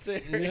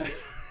monastery. Yeah.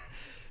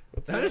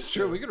 What's That is next?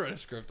 true. We could write a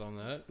script on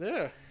that.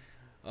 Yeah.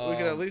 We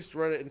could at least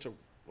write it into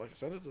like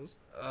sentences.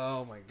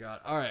 Oh my god.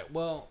 All right.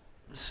 Well,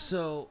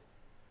 so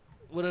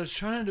what I was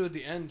trying to do at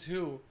the end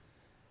too,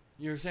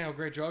 you were saying how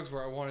great drugs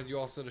were. I wanted you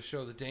also to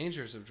show the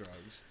dangers of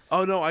drugs.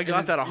 Oh no, I got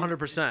And that it's-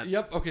 100%.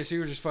 Yep. Okay. So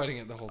you were just fighting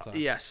it the whole time.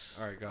 Yes.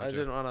 All right. Gotcha. I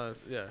didn't want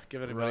to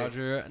give anybody.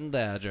 Roger and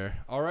Dodger.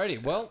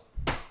 Alrighty. Well,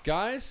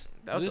 guys,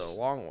 That was this, a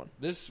long one.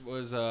 this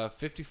was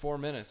 54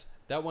 minutes.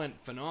 That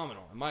went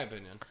phenomenal, in my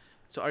opinion.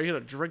 So are you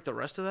gonna drink the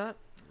rest of that?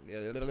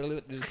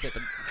 Just hit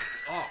the.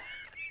 Oh.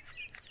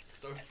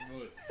 So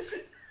smooth.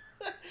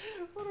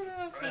 What an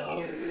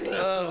asshole!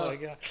 Oh my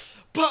god!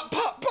 Pop,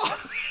 pop, pop!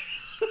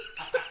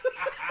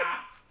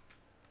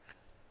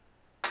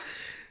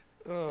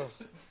 Oh,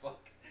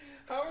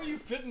 How are you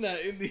fitting that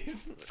in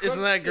these?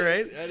 Isn't that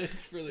great? That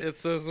is really.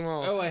 it's so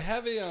small. Oh, I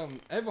have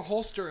a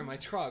holster in my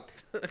truck.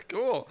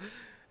 Cool.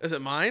 Is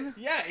it mine?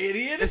 Yeah,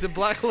 idiot. Is it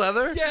black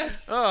leather?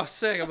 Yes. Oh,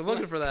 sick! I've been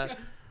looking for that.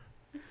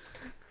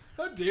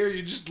 How dare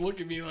you just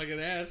look at me like an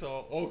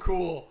asshole? Oh,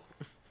 cool.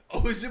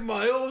 Oh, is it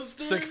my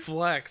holster? Sick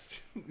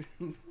flex.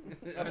 I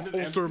have an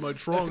Holster in my I have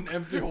trunk. an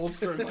empty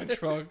holster in my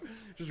trunk,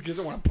 just in case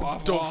I want to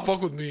pop Don't off.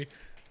 fuck with me.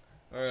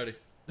 Alrighty.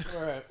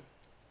 All right.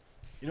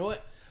 You know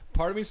what?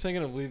 Part of me's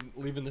thinking of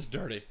leaving this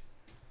dirty.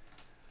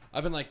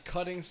 I've been like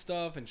cutting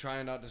stuff and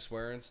trying not to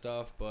swear and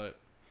stuff, but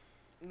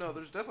No,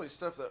 there's definitely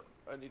stuff that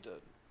I need to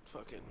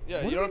fucking. Yeah,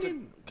 What you do don't we have to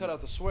need- cut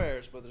out the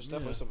swears, but there's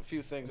definitely Yeah. a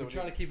few things. I'm that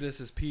trying to keep this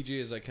as PG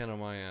as I can on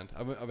my end.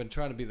 I've been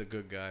trying to be the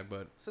good guy,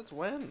 but Since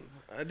when?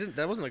 I didn't.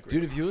 That wasn't like.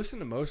 dude, if you listen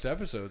to most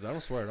episodes, I don't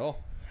swear at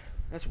all.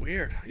 That's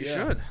weird. You Yeah.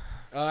 should.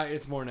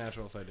 It's more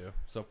natural if I do.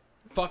 So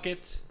fuck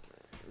it.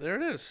 There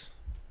it is.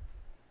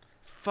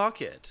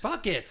 Fuck it.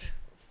 Fuck it.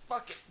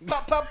 Fuck it.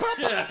 Pop, pop,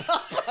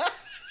 pop.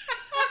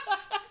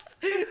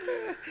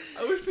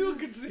 I wish people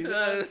could see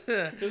that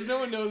because no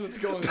one knows what's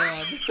going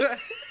on.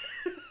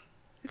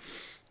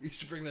 You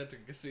should bring that to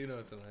the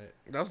casino tonight.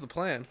 That was the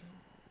plan.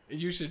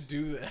 You should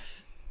do that.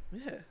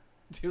 Yeah.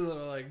 Do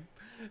little like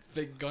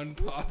fake gun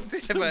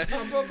pops. If I-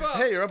 Pop, pop, pop.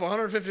 Hey, you're up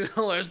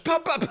 $150.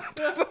 Pop, pop,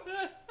 pop.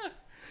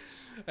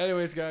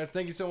 Anyways, guys,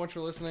 thank you so much for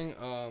listening.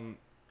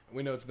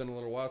 We know it's been a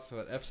little while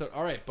since that episode.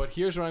 All right, but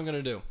here's what I'm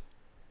gonna do.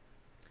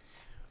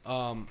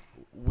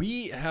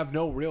 We have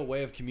no real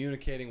way of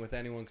communicating with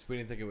anyone because we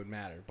didn't think it would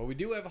matter. But we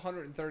do have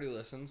 130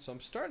 listens, so I'm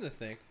starting to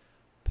think.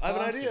 I have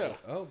an possibly- idea.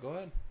 Oh, go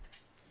ahead.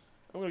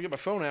 I'm going to get my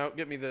phone out,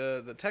 get me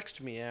the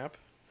Text Me app,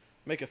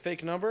 make a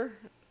fake number,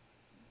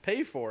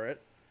 pay for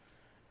it,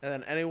 and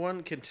then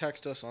anyone can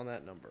text us on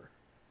that number.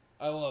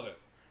 I love it.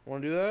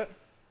 Want to do that?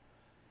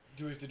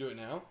 Do we have to do it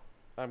now?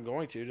 I'm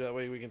going to. That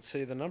way we can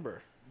say the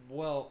number.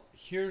 Well,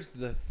 here's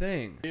the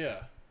thing.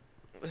 Yeah.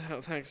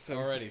 Thanks, Tim.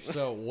 Alrighty.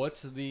 So,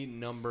 what's the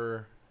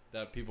number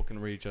that people can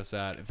reach us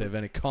at if they have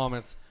any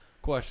comments,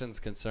 questions,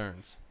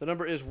 concerns? The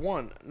number is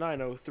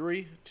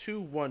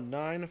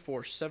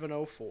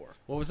 1-903-219-4704.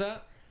 What was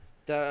that?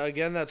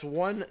 Again, that's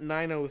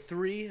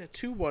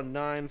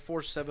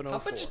 1-903-219-4704. How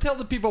about you tell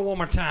the people one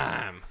more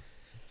time?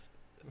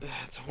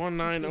 It's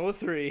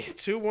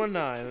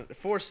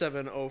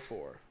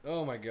 1-903-219-4704.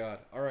 Oh my god.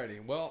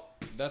 Alrighty. Well,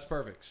 that's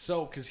perfect.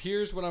 So, because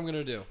here's what I'm going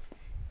to do.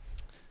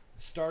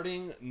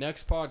 Starting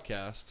next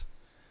podcast,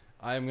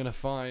 I'm going to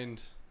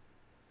find...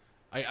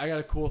 I got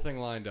a cool thing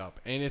lined up.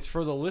 And it's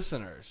for the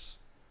listeners.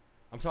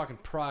 I'm talking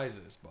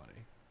prizes,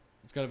 buddy.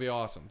 It's going to be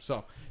awesome.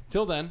 So,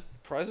 till then...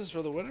 Prizes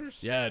for the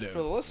winners? Yeah, dude.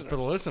 For the listeners? For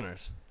the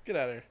listeners. Get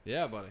out of here.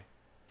 Yeah, buddy.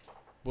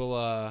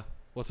 We'll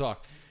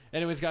talk.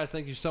 Anyways, guys,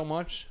 thank you so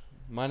much.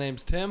 My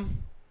name's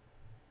Tim.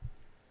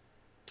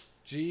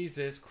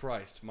 Jesus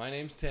Christ. My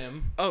name's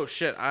Tim. Oh,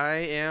 shit. I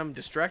am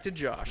Distracted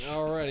Josh.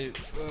 Alrighty.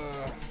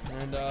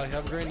 And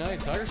have a great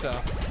night. Tiger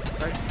style.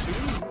 Thanks to...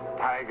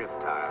 Tiger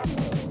style.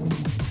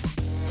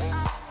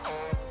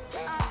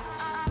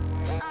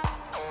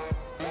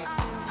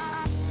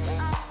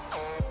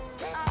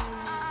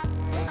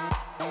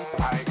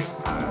 Tiger style. Tiger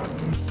style.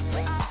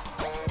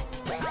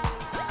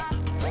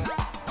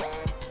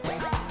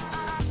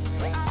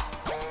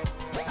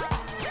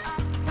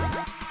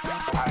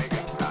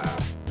 Tiger style.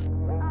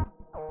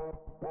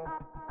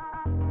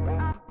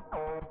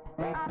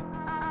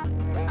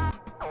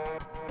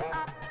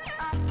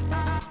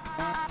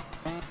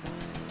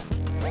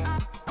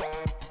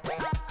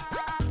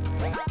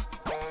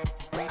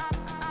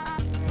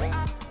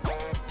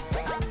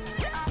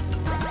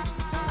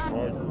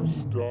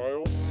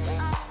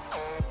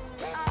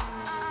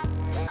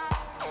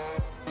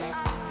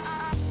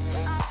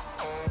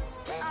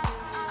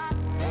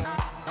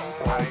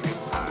 Tiger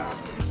style.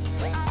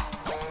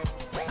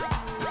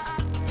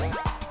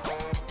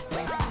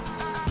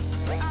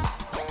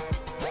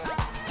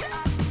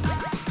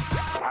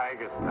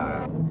 Tiger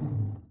style.